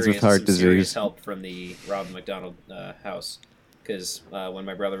to kids with heart serious disease. Help from the Ronald McDonald house because when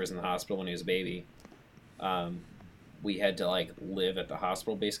my brother was in the hospital when he was a baby, we had to live at the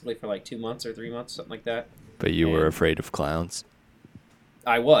hospital basically for 2 months or 3 months, something like that. But you were afraid of clowns.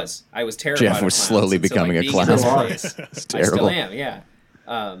 I was terrified. Jeff was slowly becoming a clown. It's I terrible. still am, yeah.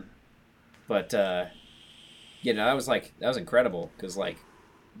 That was incredible because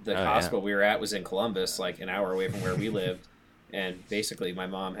the hospital we were at was in Columbus, an hour away from where we lived, and basically my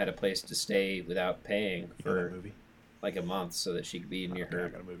mom had a place to stay without paying for a month so that she could be near her I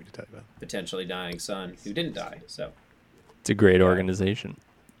got a movie to tell you about. potentially dying son who didn't die. So It's a great organization.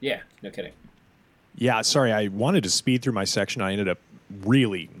 yeah, no kidding. Yeah, sorry, I wanted to speed through my section. I ended up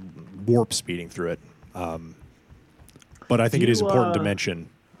really warp speeding through it. But I think it is important to mention.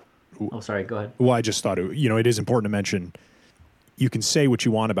 Oh, sorry, go ahead. Well, I just thought, it is important to mention, you can say what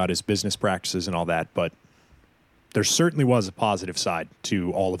you want about his business practices and all that, but there certainly was a positive side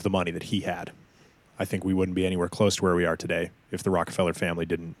to all of the money that he had. I think we wouldn't be anywhere close to where we are today if the Rockefeller family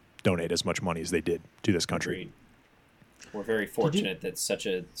didn't donate as much money as they did to this country. Agreed. We're very fortunate that such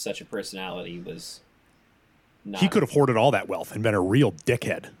a personality was. He could have hoarded all that wealth and been a real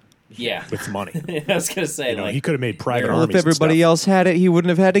dickhead. Yeah, with the money. I was gonna say, he could have made private Well, armies. if everybody else had it, he wouldn't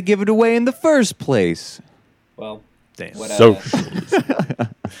have had to give it away in the first place. Well, damn.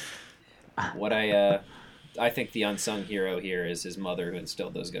 What I think the unsung hero here is his mother who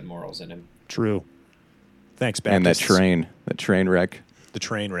instilled those good morals in him. True. Thanks, And Baptists. that train wreck. The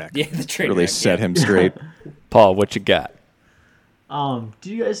train wreck. Yeah, the train really wreck, set yeah. him straight. Paul, what you got?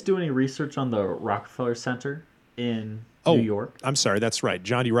 Do you guys do any research on the Rockefeller Center in New York? I'm sorry, that's right.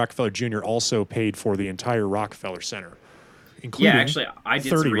 John D. Rockefeller Jr. also paid for the entire Rockefeller Center, including actually, I did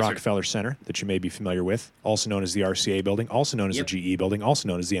some 30 research. Rockefeller Center that you may be familiar with, also known as the RCA building, also known as the GE building, also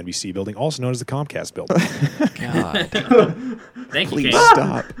known as the NBC building, also known as the Comcast building. God. Thank you, Please Kane.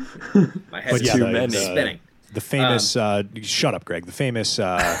 stop. My head's too many. spinning. The famous, shut up, Greg. The famous,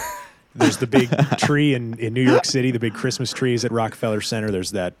 there's the big tree in New York City, the big Christmas tree is at Rockefeller Center.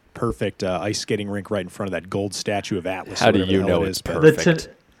 There's that perfect ice skating rink right in front of that gold statue of Atlas. How do whatever you the hell know it it's is, but- perfect?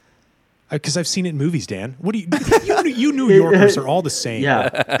 Because I've seen it in movies, Dan. What do you New Yorkers are all the same.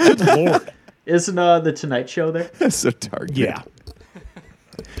 Yeah. Good Lord. Isn't the Tonight Show there? That's so targeted. Yeah.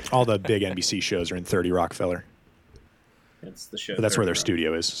 All the big NBC shows are in 30 Rockefeller. That's the show. But that's where their 30 Rock.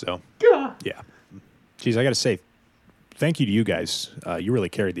 studio is. So, Yeah. yeah. Geez, I got to say, thank you to you guys. You really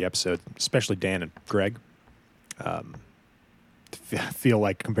carried the episode, especially Dan and Greg. I feel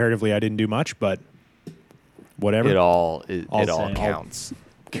like comparatively I didn't do much, but whatever. It all same. counts.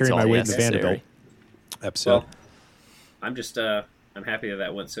 Carry It's my all weight in the necessary. Vanderbilt episode. Well, I'm just I'm happy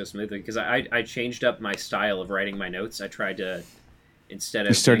that went so smoothly because I changed up my style of writing my notes. I tried to instead of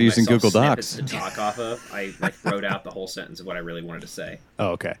You started giving using myself Google snippets Docs. to talk off of, I wrote out the whole sentence of what I really wanted to say. Oh,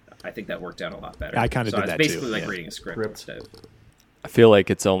 okay. I think that worked out a lot better. I kinda so did it's that too, basically like yeah. reading a script instead. I feel like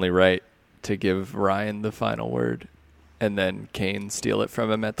it's only right to give Ryan the final word and then Kane steal it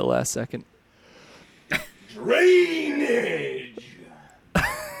from him at the last second. Drainage.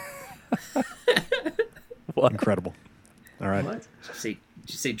 What? Incredible. All right. What? Did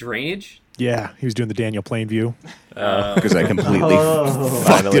you say drainage? Yeah, he was doing the Daniel Plainview. Because I completely fucked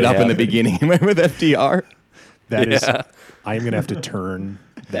Finally it up in the happened. beginning with FDR. That is, Yeah. I am going to have to turn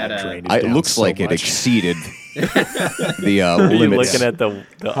that That, drainage It down looks so like it much. exceeded the Are you limits. looking at the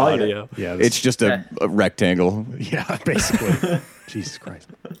audio? Yeah, It's just a rectangle. yeah, basically. Jesus Christ.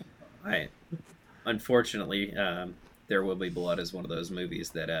 Unfortunately, There Will Be Blood is one of those movies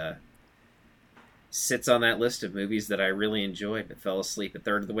that sits on that list of movies that I really enjoyed, but fell asleep a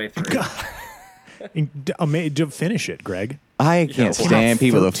third of the way through. To finish it, Greg. I can't stand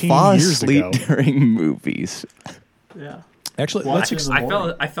people that 13 fall years asleep ago. during movies. Yeah. Actually, Watch let's it in the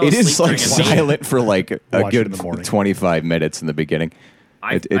morning. I fell It asleep is like during a silent for like a Watch it in good the morning. 25 minutes in the beginning.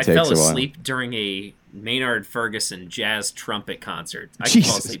 I It takes fell a while. asleep during a Maynard Ferguson jazz trumpet concert. I can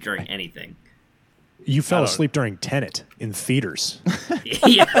fall Jesus asleep during anything. You fell asleep during Tenet in theaters.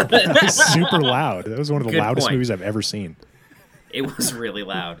 Yeah, Super loud. That was one of the Good loudest point. movies I've ever seen. it was really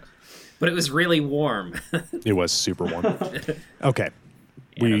loud, but it was really warm. It was super warm. Okay.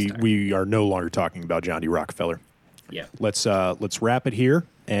 Yeah, I was we tired. we are no longer talking about John D. Rockefeller. Yeah. Let's wrap it here,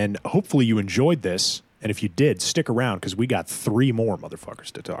 and hopefully you enjoyed this. And if you did, stick around because we got 3 more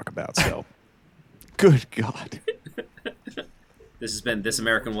motherfuckers to talk about. So, Good God. This has been This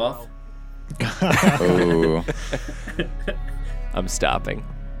American Wealth. Oh. I'm stopping.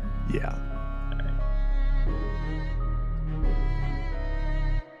 yeah.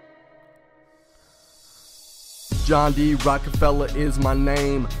 John D. Rockefeller is my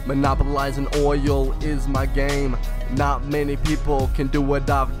name. Monopolizing oil is my game. Not many people can do what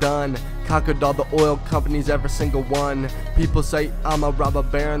I've done. Conquered all the oil companies, every single one. People say I'm a robber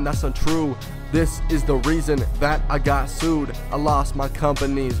baron, that's untrue. This is the reason that I got sued. I lost my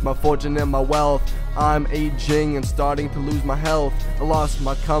companies, my fortune and my wealth. I'm aging and starting to lose my health. I lost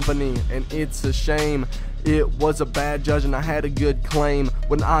my company and it's a shame. It was a bad judge and I had a good claim.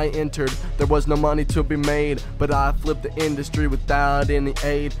 When I entered, there was no money to be made, but I flipped the industry without any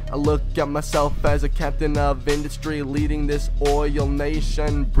aid. I look at myself as a captain of industry, leading this oil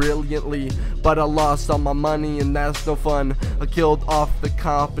nation brilliantly. But I lost all my money and that's no fun. I killed off the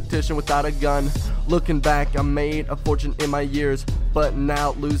competition without a gun. Looking back, I made a fortune in my years, but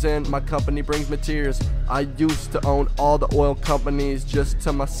now losing my company brings me tears. I used to own all the oil companies just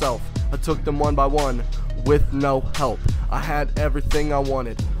to myself. I took them one by one with no help. I had everything I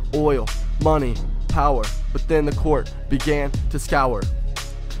wanted: oil, money, power. But then the court began to scour.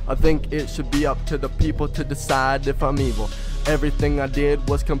 I think it should be up to the people to decide if I'm evil. Everything I did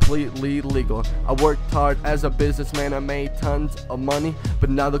was completely legal. I worked hard as a businessman, I made tons of money, but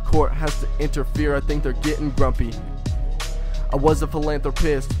now the court has to interfere. I think they're getting grumpy. I was a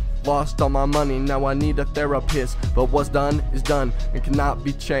philanthropist, lost all my money, now I need a therapist. But what's done is done and cannot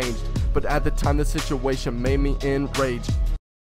be changed. But at the time the situation made me enraged.